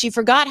she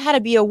forgot how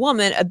to be a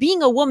woman.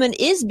 Being a woman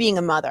is being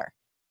a mother.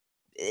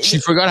 She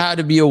forgot how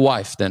to be a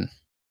wife then.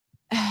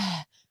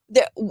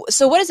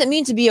 So what does it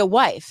mean to be a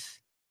wife?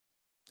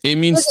 It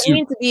means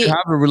to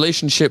have a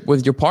relationship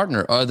with your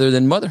partner other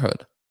than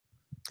motherhood.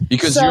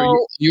 Because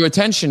your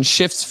attention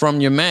shifts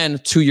from your man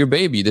to your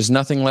baby. There's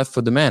nothing left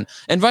for the man.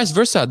 And vice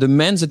versa. The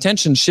man's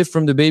attention shifts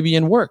from the baby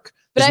and work.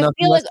 But I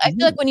feel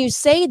like when you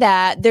say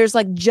that, there's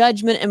like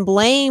judgment and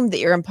blame that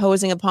you're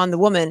imposing upon the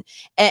woman.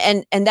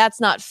 And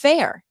that's not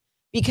fair.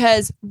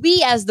 Because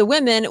we as the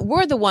women,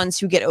 we're the ones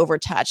who get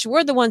overtouched.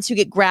 We're the ones who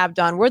get grabbed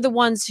on. We're the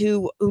ones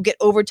who get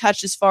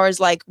overtouched as far as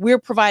like we're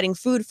providing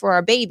food for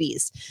our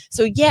babies.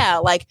 So yeah,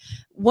 like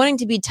wanting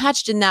to be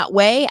touched in that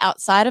way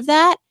outside of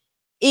that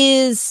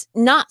is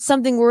not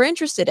something we're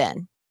interested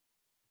in.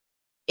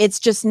 It's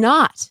just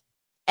not.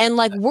 And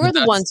like we're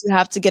the ones who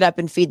have to get up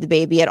and feed the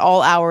baby at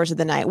all hours of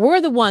the night.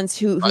 We're the ones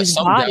whose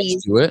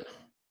bodies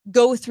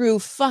go through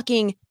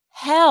fucking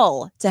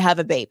hell to have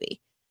a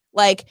baby.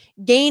 Like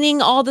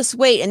gaining all this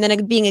weight and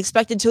then being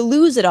expected to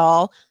lose it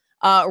all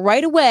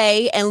right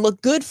away and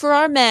look good for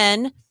our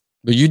men.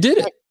 But you did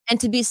it. And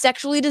to be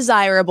sexually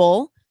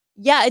desirable.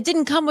 Yeah, it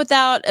didn't come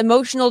without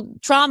emotional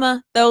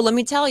trauma, though. Let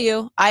me tell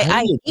you,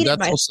 I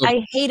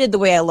hated the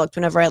way I looked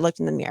whenever I looked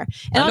in the mirror.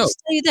 And I'll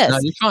just tell you this. No,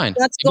 you're fine.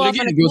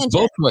 It goes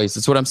both ways.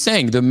 That's what I'm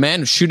saying. The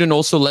men shouldn't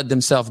also let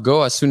themselves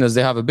go as soon as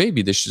they have a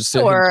baby. They should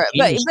say, but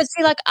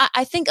see, like,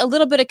 I think a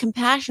little bit of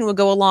compassion would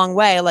go a long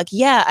way. Like,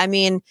 yeah, I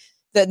mean,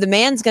 the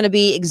man's going to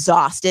be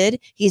exhausted.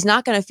 He's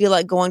not going to feel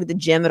like going to the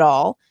gym at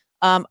all.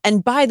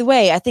 And by the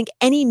way, I think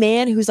any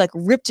man who's like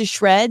ripped to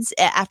shreds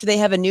after they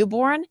have a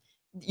newborn,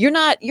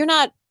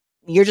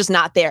 you're just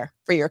not there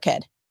for your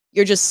kid.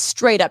 You're just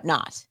straight up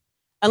not,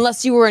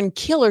 unless you were in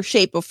killer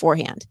shape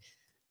beforehand.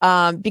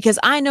 Because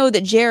I know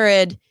that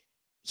Jared,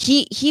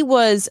 he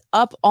was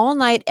up all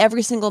night,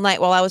 every single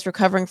night while I was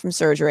recovering from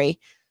surgery.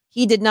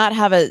 He did not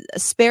have a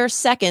spare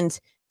second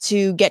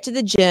to get to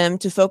the gym,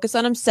 to focus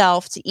on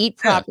himself, to eat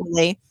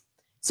properly. Yeah.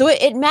 So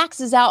it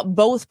maxes out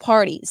both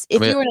parties.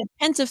 If you're an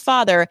attentive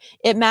father,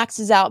 it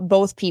maxes out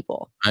both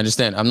people. I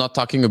understand. I'm not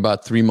talking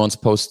about 3 months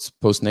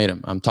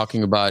postnatum. I'm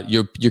talking about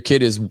your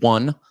kid is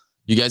 1.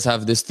 You guys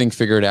have this thing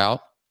figured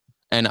out.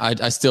 And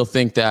I still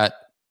think that,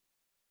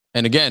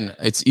 and again,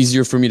 it's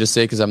easier for me to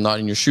say because I'm not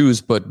in your shoes,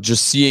 but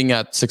just seeing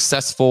at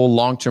successful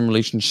long-term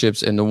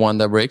relationships and the one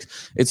that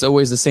breaks, it's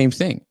always the same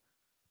thing.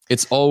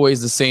 It's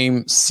always the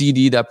same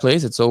CD that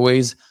plays. It's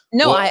always...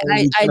 No, I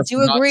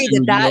do agree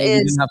that is...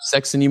 You didn't have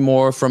sex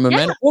anymore from a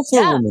man or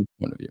from a woman's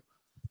point of view.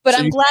 But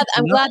so I'm glad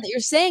that you're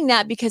saying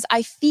that because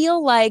I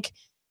feel like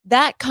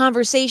that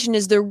conversation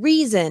is the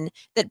reason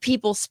that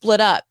people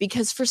split up,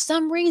 because for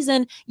some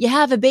reason you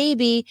have a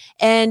baby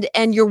and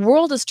your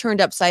world is turned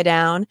upside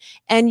down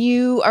and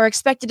you are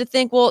expected to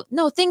think, well,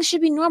 no, things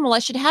should be normal. I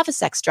should have a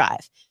sex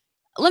drive.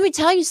 Let me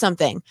tell you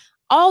something.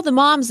 All the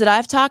moms that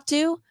I've talked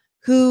to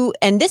who,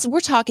 and this, we're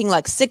talking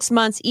like 6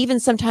 months, even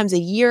sometimes a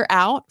year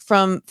out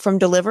from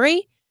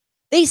delivery,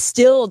 they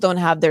still don't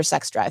have their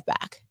sex drive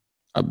back.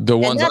 The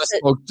ones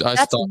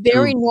that's a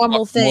very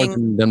normal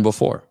thing than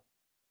before.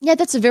 Yeah,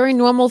 that's a very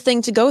normal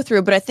thing to go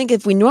through. But I think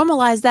if we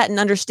normalize that and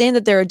understand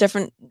that there are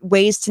different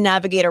ways to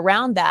navigate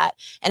around that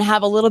and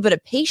have a little bit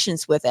of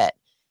patience with it,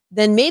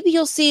 then maybe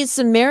you'll see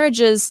some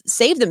marriages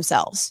save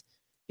themselves,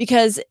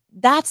 because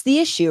that's the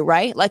issue,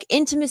 right? Like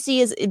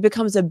intimacy it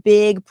becomes a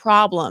big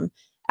problem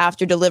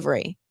after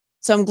delivery.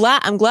 So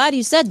I'm glad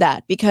you said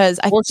that, because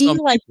I feel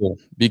like people,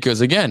 because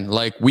again,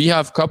 like we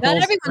have couples,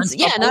 not everyone's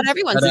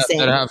the same,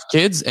 that have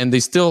kids and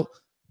they still,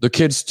 the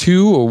kids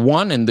 2 or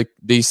 1 and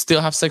they still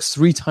have sex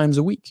 3 times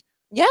a week.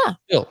 Yeah.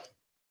 Still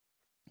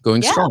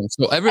going strong.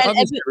 So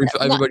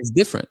everybody's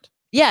different.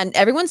 Yeah. And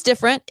everyone's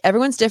different.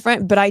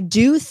 But I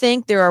do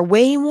think there are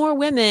way more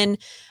women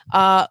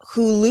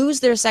who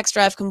lose their sex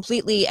drive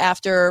completely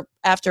after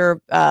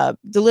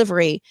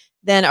delivery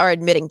than are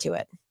admitting to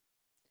it.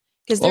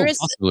 Because there is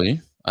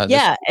possibly.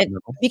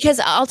 Because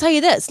I'll tell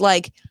you this,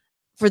 like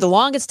for the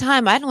longest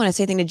time, I didn't want to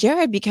say anything to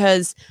Jared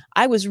because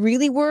I was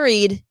really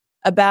worried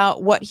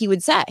about what he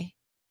would say.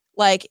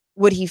 Like,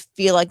 would he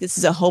feel like this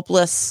is a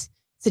hopeless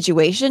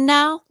situation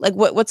now? Like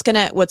what's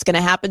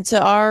gonna happen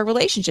to our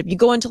relationship? You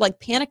go into like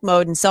panic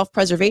mode and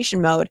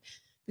self-preservation mode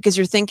because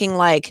you're thinking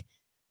like,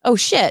 oh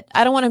shit,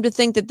 I don't want him to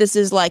think that this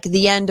is like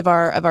the end of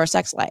our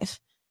sex life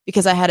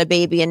because I had a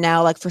baby and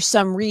now like for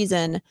some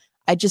reason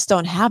I just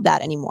don't have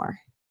that anymore.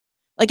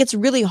 Like it's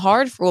really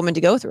hard for a woman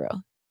to go through.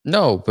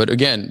 No, but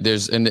again,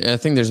 I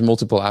think there's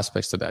multiple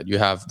aspects to that. You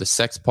have the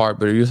sex part,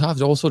 but you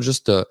have also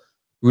just the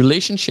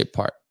relationship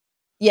part.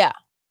 Yeah.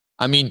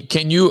 I mean,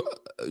 can you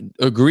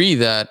agree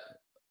that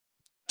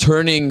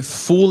turning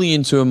fully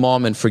into a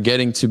mom and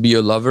forgetting to be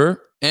a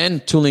lover,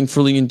 and turning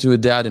fully into a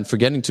dad and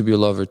forgetting to be a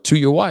lover to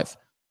your wife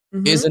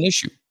is an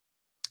issue?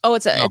 Oh,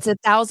 it's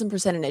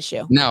 1,000% an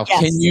issue. Now,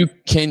 yes.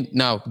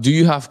 Do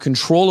you have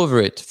control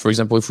over it? For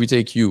example, if we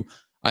take you,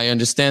 I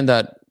understand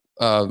that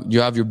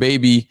you have your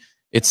baby,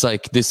 it's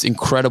like this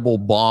incredible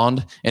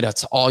bond and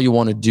that's all you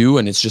want to do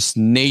and it's just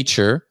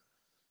nature.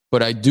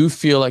 But I do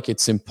feel like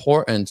it's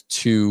important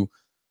to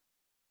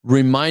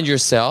remind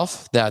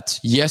yourself that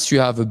yes, you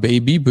have a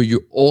baby, but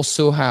you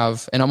also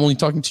have, and I'm only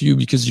talking to you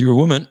because you're a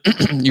woman,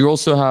 you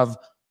also have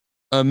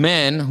a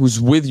man who's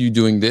with you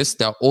doing this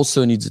that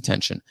also needs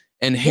attention.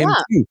 And him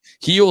too.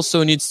 He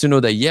also needs to know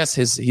that yes,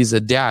 he's a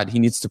dad. He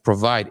needs to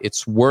provide.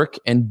 It's work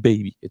and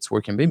baby.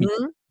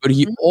 Mm-hmm. But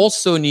he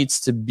also needs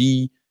to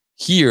be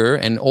here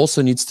and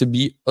also needs to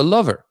be a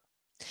lover.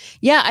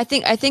 Yeah, I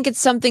think it's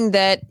something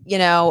that, you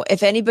know,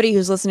 if anybody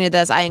who's listening to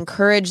this, I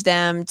encourage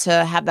them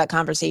to have that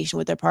conversation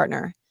with their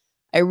partner.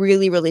 I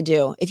really, really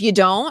do. If you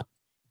don't,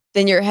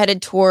 then you're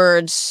headed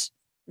towards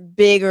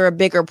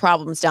bigger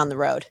problems down the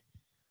road.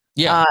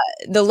 Yeah.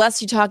 The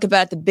less you talk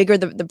about it, the bigger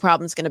the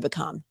problem's going to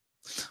become.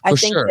 I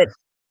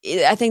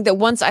think that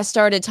once I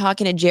started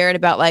talking to Jared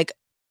about like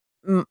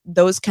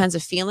those kinds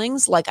of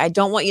feelings, like I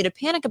don't want you to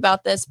panic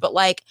about this, but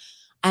like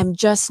I'm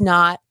just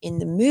not in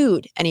the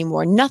mood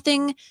anymore.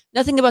 Nothing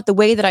about the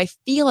way that I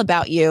feel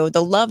about you,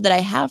 the love that I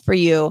have for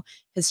you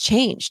has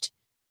changed.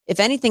 If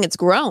anything, it's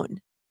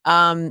grown.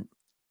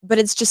 But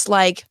it's just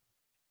like,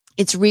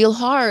 it's real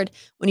hard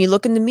when you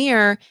look in the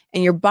mirror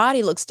and your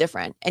body looks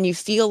different and you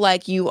feel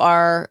like you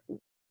are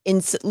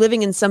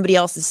living in somebody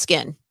else's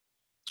skin.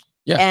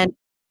 Yeah. And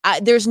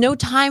there's no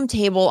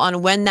timetable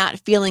on when that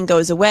feeling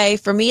goes away.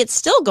 For me, it's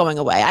still going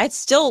away.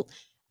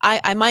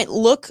 I might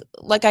look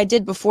like I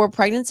did before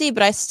pregnancy,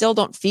 but I still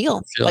don't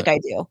feel like I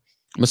do.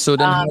 So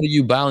then how do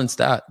you balance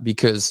that?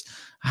 Because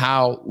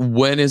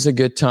when is a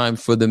good time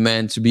for the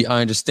man to be,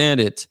 I understand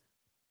it,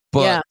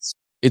 but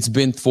it's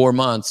been 4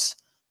 months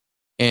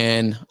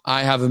and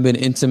I haven't been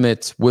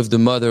intimate with the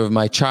mother of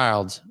my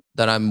child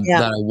that I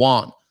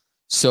want.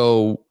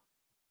 So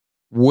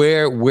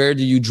where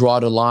do you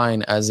draw the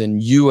line, as in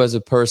you as a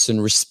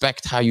person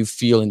respect how you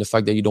feel and the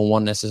fact that you don't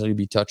want necessarily to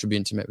be touched or be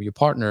intimate with your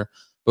partner,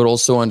 but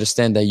also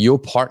understand that your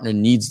partner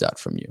needs that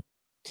from you?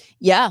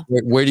 Yeah.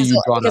 Where do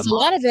you draw that line? Because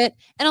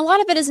a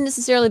lot of it isn't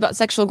necessarily about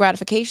sexual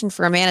gratification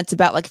for a man. It's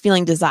about like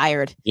feeling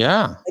desired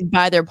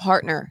by their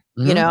partner,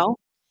 you know?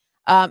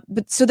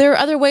 But so there are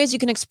other ways you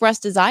can express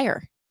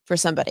desire for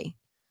somebody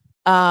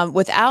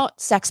without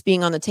sex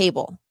being on the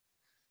table.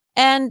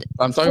 And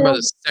I'm talking about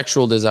the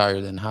sexual desire.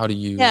 Then how do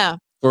you,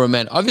 for a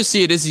man,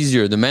 obviously it is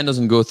easier. The man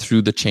doesn't go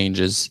through the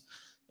changes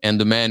and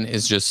the man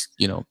is just,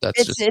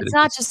 it's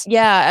not just,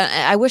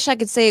 I wish I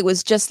could say it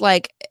was just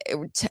like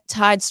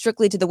tied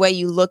strictly to the way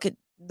you look at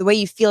the way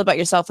you feel about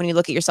yourself when you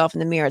look at yourself in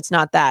the mirror. It's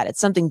not that.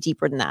 It's something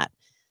deeper than that.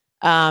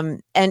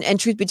 And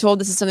truth be told,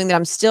 this is something that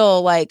I'm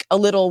still like a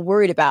little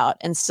worried about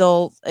and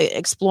still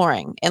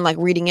exploring and like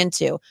reading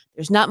into.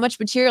 There's not much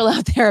material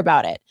out there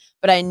about it,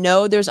 but I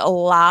know there's a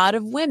lot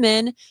of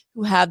women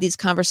who have these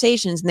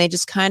conversations and they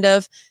just kind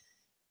of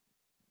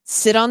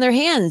sit on their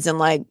hands and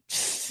like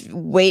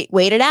wait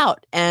it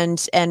out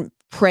and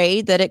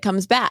pray that it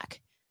comes back.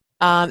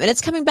 And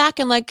it's coming back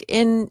in like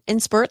in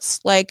spurts,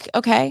 like,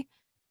 okay,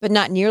 but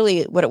not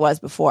nearly what it was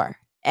before.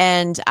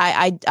 And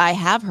I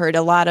have heard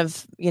a lot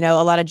of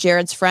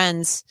Jared's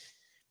friends,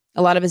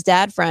 a lot of his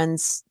dad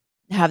friends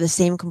have the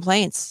same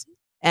complaints,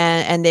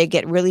 and they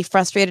get really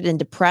frustrated and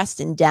depressed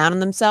and down on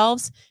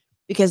themselves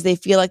because they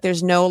feel like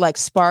there's no like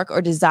spark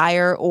or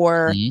desire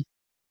or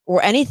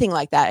anything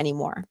like that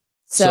anymore.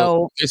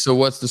 So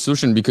what's the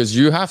solution? Because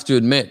you have to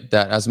admit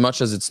that as much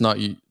as it's not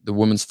the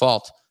woman's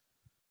fault,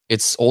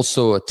 it's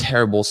also a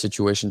terrible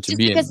situation to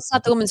be in. Because it's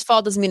not the woman's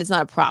fault doesn't mean it's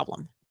not a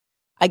problem.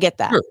 I get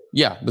that. Sure.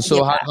 Yeah. But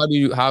so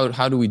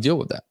how do we deal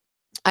with that?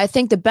 I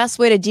think the best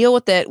way to deal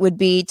with it would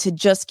be to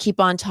just keep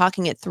on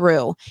talking it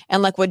through.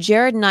 And like what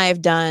Jared and I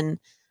have done,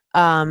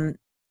 I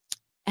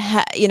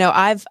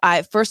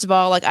first of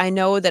all, like I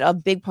know that a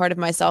big part of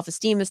my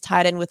self-esteem is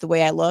tied in with the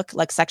way I look,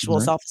 like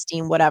sexual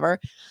self-esteem, whatever.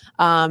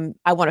 I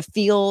want to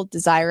feel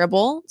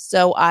desirable.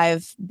 So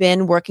I've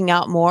been working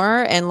out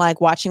more and like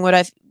watching what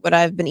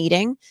I've been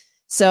eating.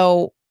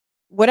 So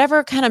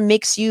whatever kind of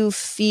makes you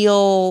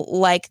feel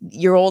like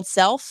your old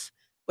self,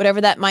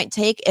 whatever that might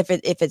take, if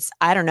it's,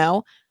 I don't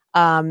know,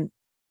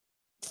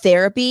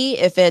 therapy,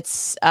 if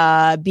it's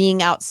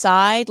being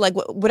outside, like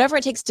whatever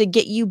it takes to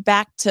get you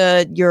back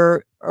to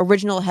your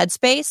original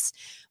headspace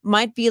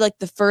might be like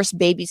the first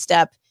baby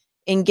step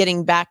in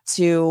getting back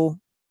to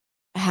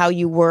how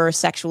you were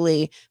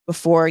sexually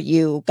before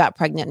you got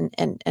pregnant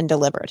and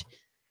delivered.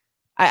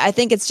 I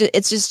think it's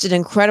just an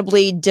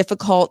incredibly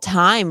difficult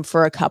time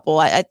for a couple.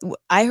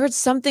 I heard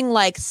something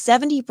like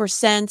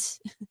 70%,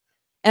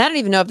 and I don't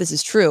even know if this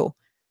is true,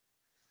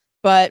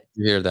 but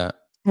you hear that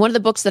one of the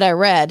books that I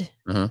read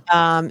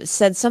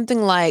said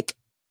something like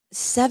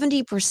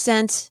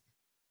 70%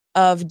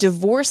 of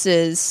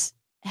divorces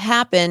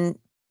happen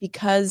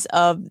because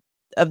of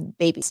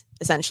babies,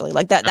 essentially.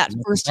 Like that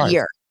first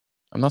year.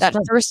 That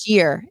first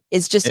year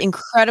is just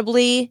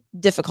incredibly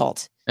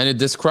difficult. And it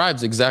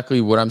describes exactly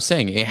what I'm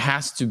saying. It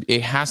has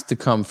to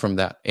come from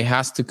that. It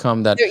has to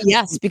come that.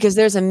 Yes, because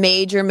there's a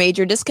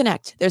major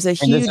disconnect. There's a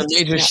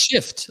major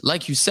shift,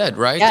 like you said,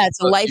 right? Yeah,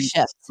 it's a life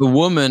shift. The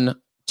woman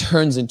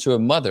turns into a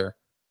mother.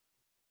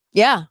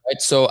 Yeah. Right.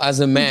 So as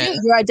a man,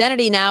 your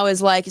identity now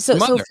is like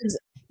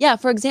yeah.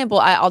 For example,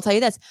 I'll tell you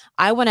this.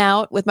 I went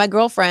out with my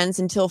girlfriends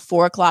until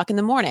 4:00 in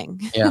the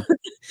morning. Yeah.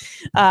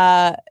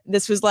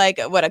 This was like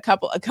a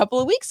couple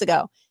of weeks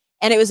ago.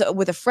 And it was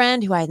with a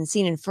friend who I hadn't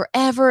seen in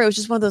forever. It was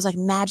just one of those like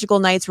magical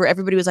nights where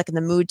everybody was like in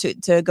the mood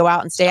to go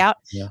out and stay out.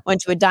 Yeah. Went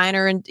to a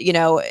diner and,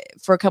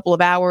 for a couple of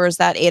hours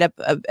that ate up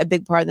a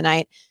big part of the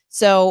night.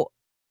 So,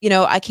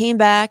 I came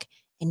back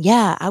and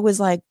I was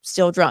like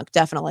still drunk.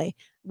 Definitely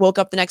woke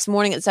up the next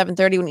morning at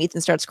 7:30 when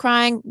Ethan starts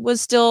crying, was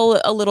still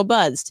a little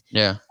buzzed.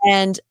 Yeah.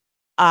 And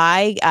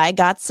I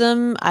got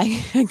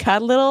a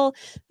little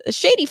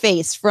shady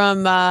face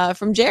from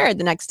Jared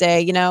the next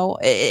day,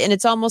 and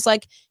it's almost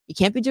like you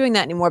can't be doing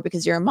that anymore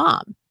because you're a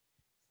mom.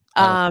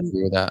 I don't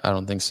agree with that. I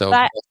don't think so.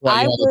 That's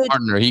why you have a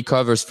partner. He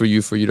covers for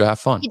you to have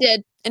fun. He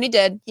did.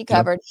 He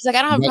covered. He's like,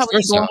 I don't have a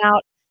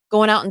problem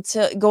going out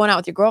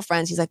with your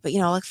girlfriends. He's like, but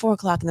like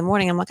 4:00 in the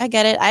morning. I'm like, I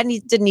get it.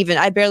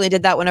 I barely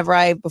did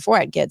that before I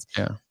had kids.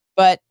 Yeah.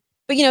 But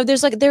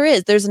there's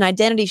an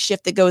identity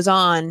shift that goes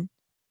on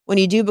when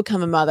you do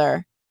become a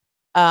mother.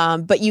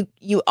 But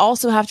you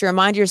also have to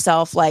remind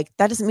yourself, like,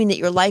 that doesn't mean that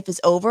your life is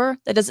over.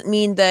 That doesn't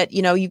mean that,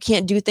 you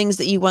can't do things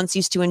that you once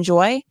used to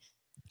enjoy.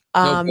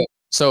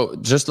 So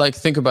just like,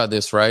 think about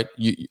this, right?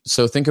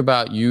 Think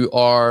about you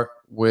are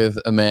with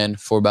a man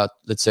for about,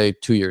 let's say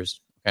 2 years.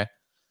 Okay.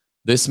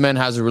 This man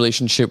has a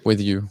relationship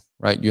with you,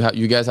 right?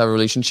 You guys have a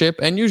relationship,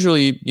 and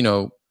usually,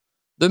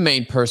 the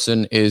main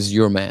person is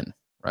your man,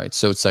 right?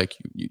 So it's like,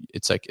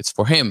 it's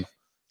for him.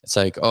 It's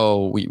like,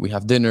 oh, we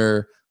have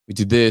dinner, we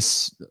do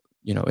this.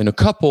 In a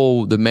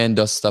couple, the man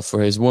does stuff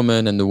for his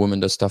woman and the woman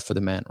does stuff for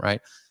the man,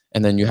 right?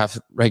 And then you have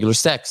regular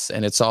sex,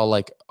 and it's all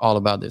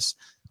about this.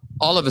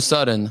 All of a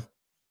sudden,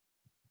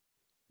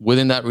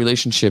 within that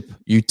relationship,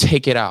 you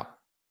take it out.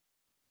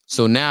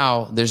 So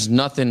now there's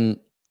nothing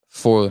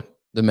for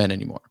the men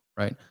anymore,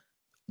 right?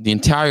 The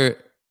entire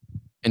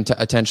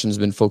attention has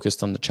been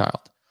focused on the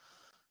child.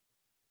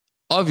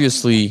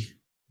 Obviously,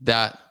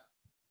 that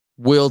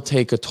will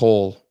take a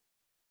toll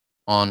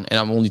on, and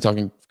I'm only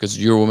talking because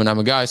you're a woman, I'm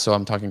a guy, so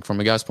I'm talking from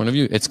a guy's point of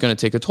view. It's going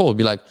to take a toll. It'd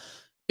be like,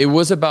 it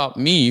was about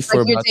me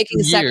for about 2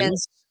 years.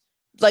 Seconds,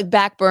 like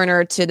back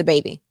burner to the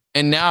baby.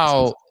 And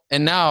now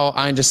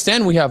I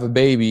understand we have a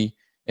baby,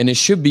 and it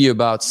should be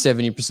about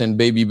 70%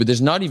 baby, but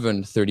there's not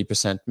even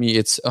 30% me.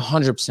 It's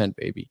 100%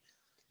 baby.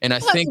 And I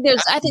think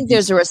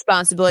there's a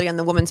responsibility on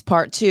the woman's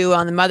part too,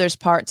 on the mother's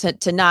part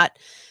to not.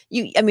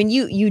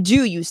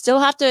 You still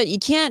have to. You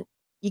can't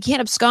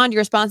abscond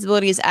your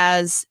responsibilities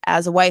as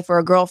a wife or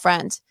a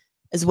girlfriend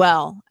as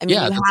well. I mean,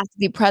 Yeah, you have to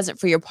be present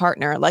for your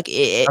partner. Like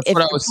That's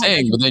what I was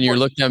saying. But then you're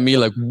looking at me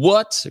like,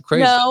 what?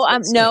 Crazy.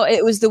 No,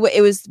 it was the way.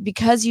 It was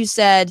because you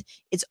said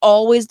it's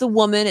always the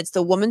woman. It's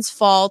the woman's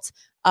fault.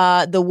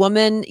 The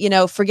woman,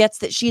 forgets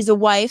that she's a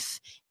wife,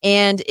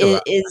 and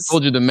I is.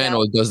 told you the man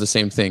always does the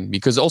same thing,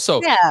 because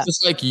also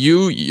just like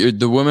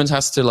the woman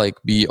has to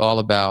like be all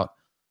about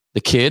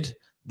the kid.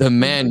 The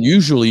man,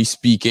 usually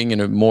speaking,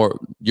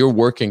 you're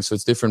working, so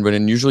it's different. But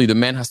usually the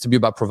man has to be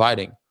about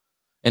providing.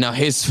 And now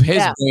his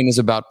brain is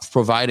about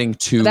providing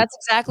to. That's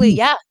exactly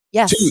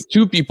yes.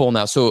 Two people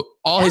now. So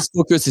all his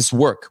focus is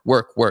work.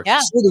 Yeah.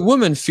 So the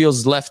woman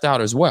feels left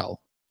out as well,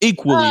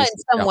 equally.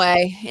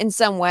 In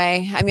some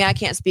way. I mean, I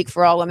can't speak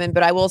for all women,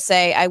 but I will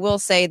say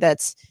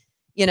that,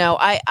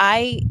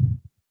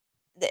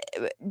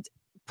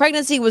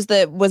 pregnancy was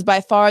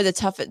by far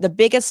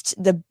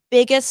the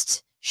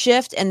biggest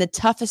shift and the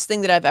toughest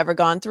thing that I've ever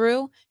gone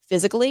through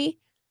physically.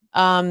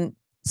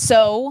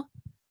 So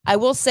I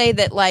will say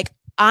that, like,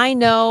 I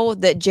know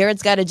that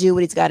Jared's got to do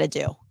what he's got to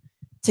do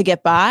to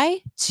get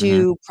by,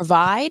 to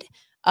provide.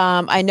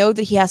 I know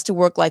that he has to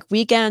work like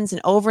weekends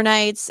and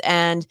overnights,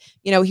 and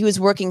he was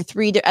working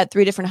at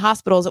 3 different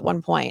hospitals at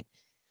one point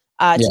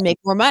to make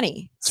more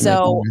money.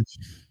 So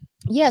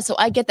so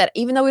I get that.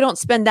 Even though we don't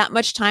spend that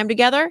much time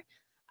together,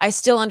 I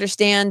still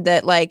understand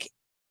that, like,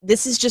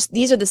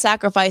 these are the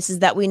sacrifices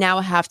that we now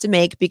have to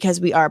make because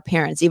we are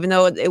parents, even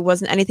though it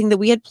wasn't anything that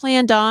we had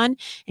planned on,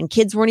 and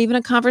kids weren't even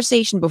a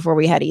conversation before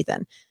we had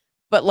Ethan.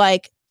 But,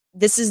 like,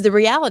 this is the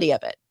reality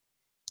of it.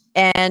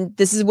 And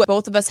this is what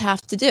both of us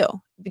have to do,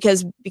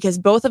 because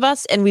both of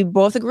us, and we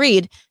both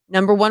agreed,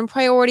 number 1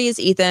 priority is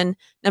Ethan.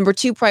 Number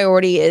 2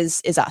 priority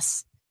is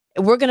us.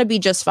 We're going to be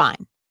just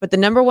fine. But the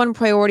number 1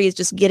 priority is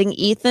just getting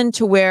Ethan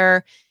to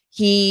where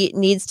he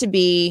needs to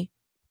be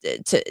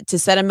to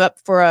set him up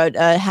for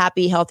a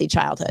happy, healthy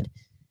childhood.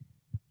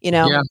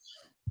 Yeah.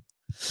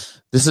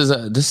 This is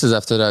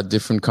after that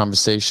different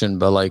conversation,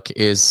 but, like,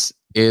 is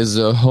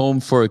a home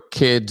for a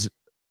kid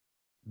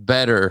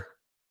better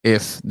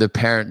if the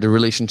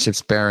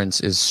relationship's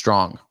parents is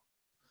strong?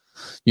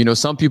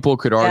 Some people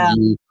could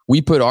argue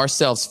we put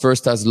ourselves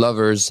first as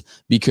lovers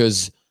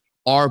because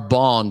our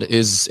bond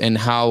is, and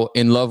how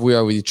in love we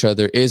are with each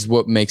other is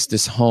what makes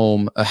this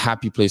home a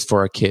happy place for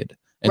our kid.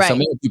 And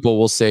some other people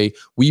will say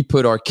we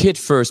put our kid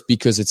first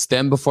because it's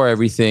them before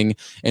everything,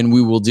 and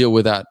we will deal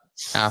with that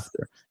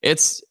after.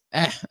 It's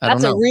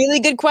that's a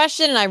really good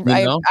question, and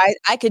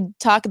I could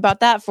talk about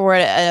that for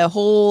a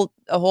whole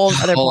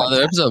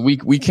other episode.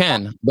 We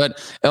can, but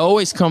I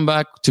always come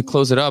back to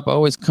close it up. I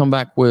always come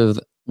back with,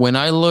 when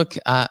I look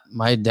at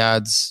my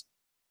dad's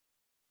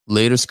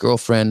latest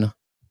girlfriend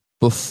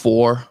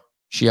before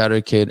she had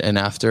her kid and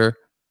after,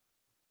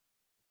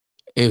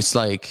 it's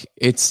like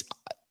it's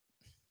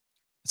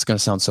going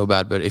to sound so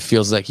bad, but it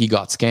feels like he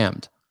got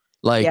scammed.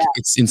 Like,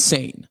 it's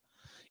insane.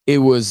 It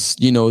was,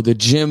 the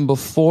gym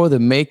before, the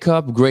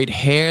makeup, great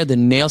hair, the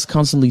nails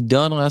constantly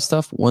done, all that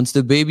stuff. Once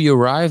the baby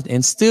arrived,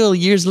 and still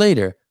years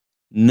later,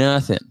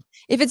 nothing.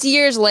 If it's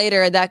years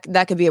later, that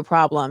could be a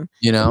problem.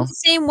 It's the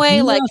same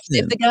way, like,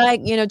 if the guy,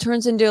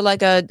 turns into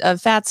like a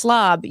fat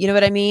slob, you know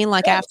what I mean?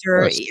 Like,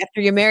 after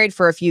you're married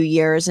for a few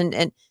years, and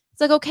it's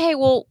like, okay,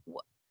 well,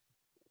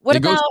 what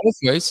about?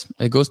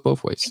 It goes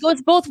both ways. It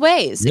goes both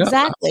ways. Yeah,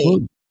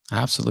 exactly.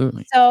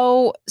 Absolutely.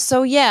 So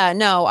yeah,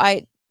 no,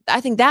 I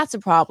think that's a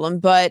problem,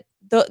 but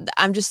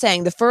I'm just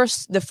saying the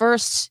first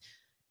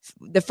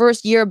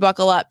year,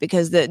 buckle up,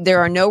 because there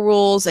are no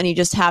rules, and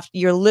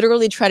you're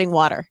literally treading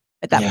water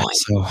at that point.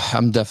 So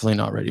I'm definitely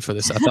not ready for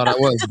this. I thought I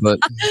was, but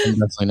I'm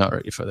definitely not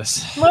ready for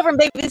this. Come over and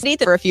babysit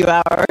Ethan for a few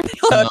hours.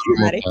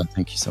 Ready.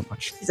 Thank you so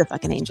much. He's a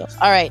fucking angel.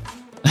 All right.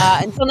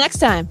 Until next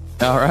time.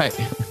 All right.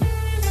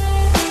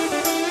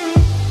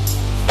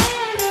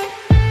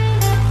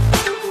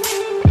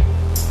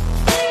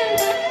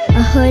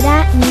 A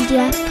Huda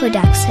Media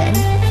Production.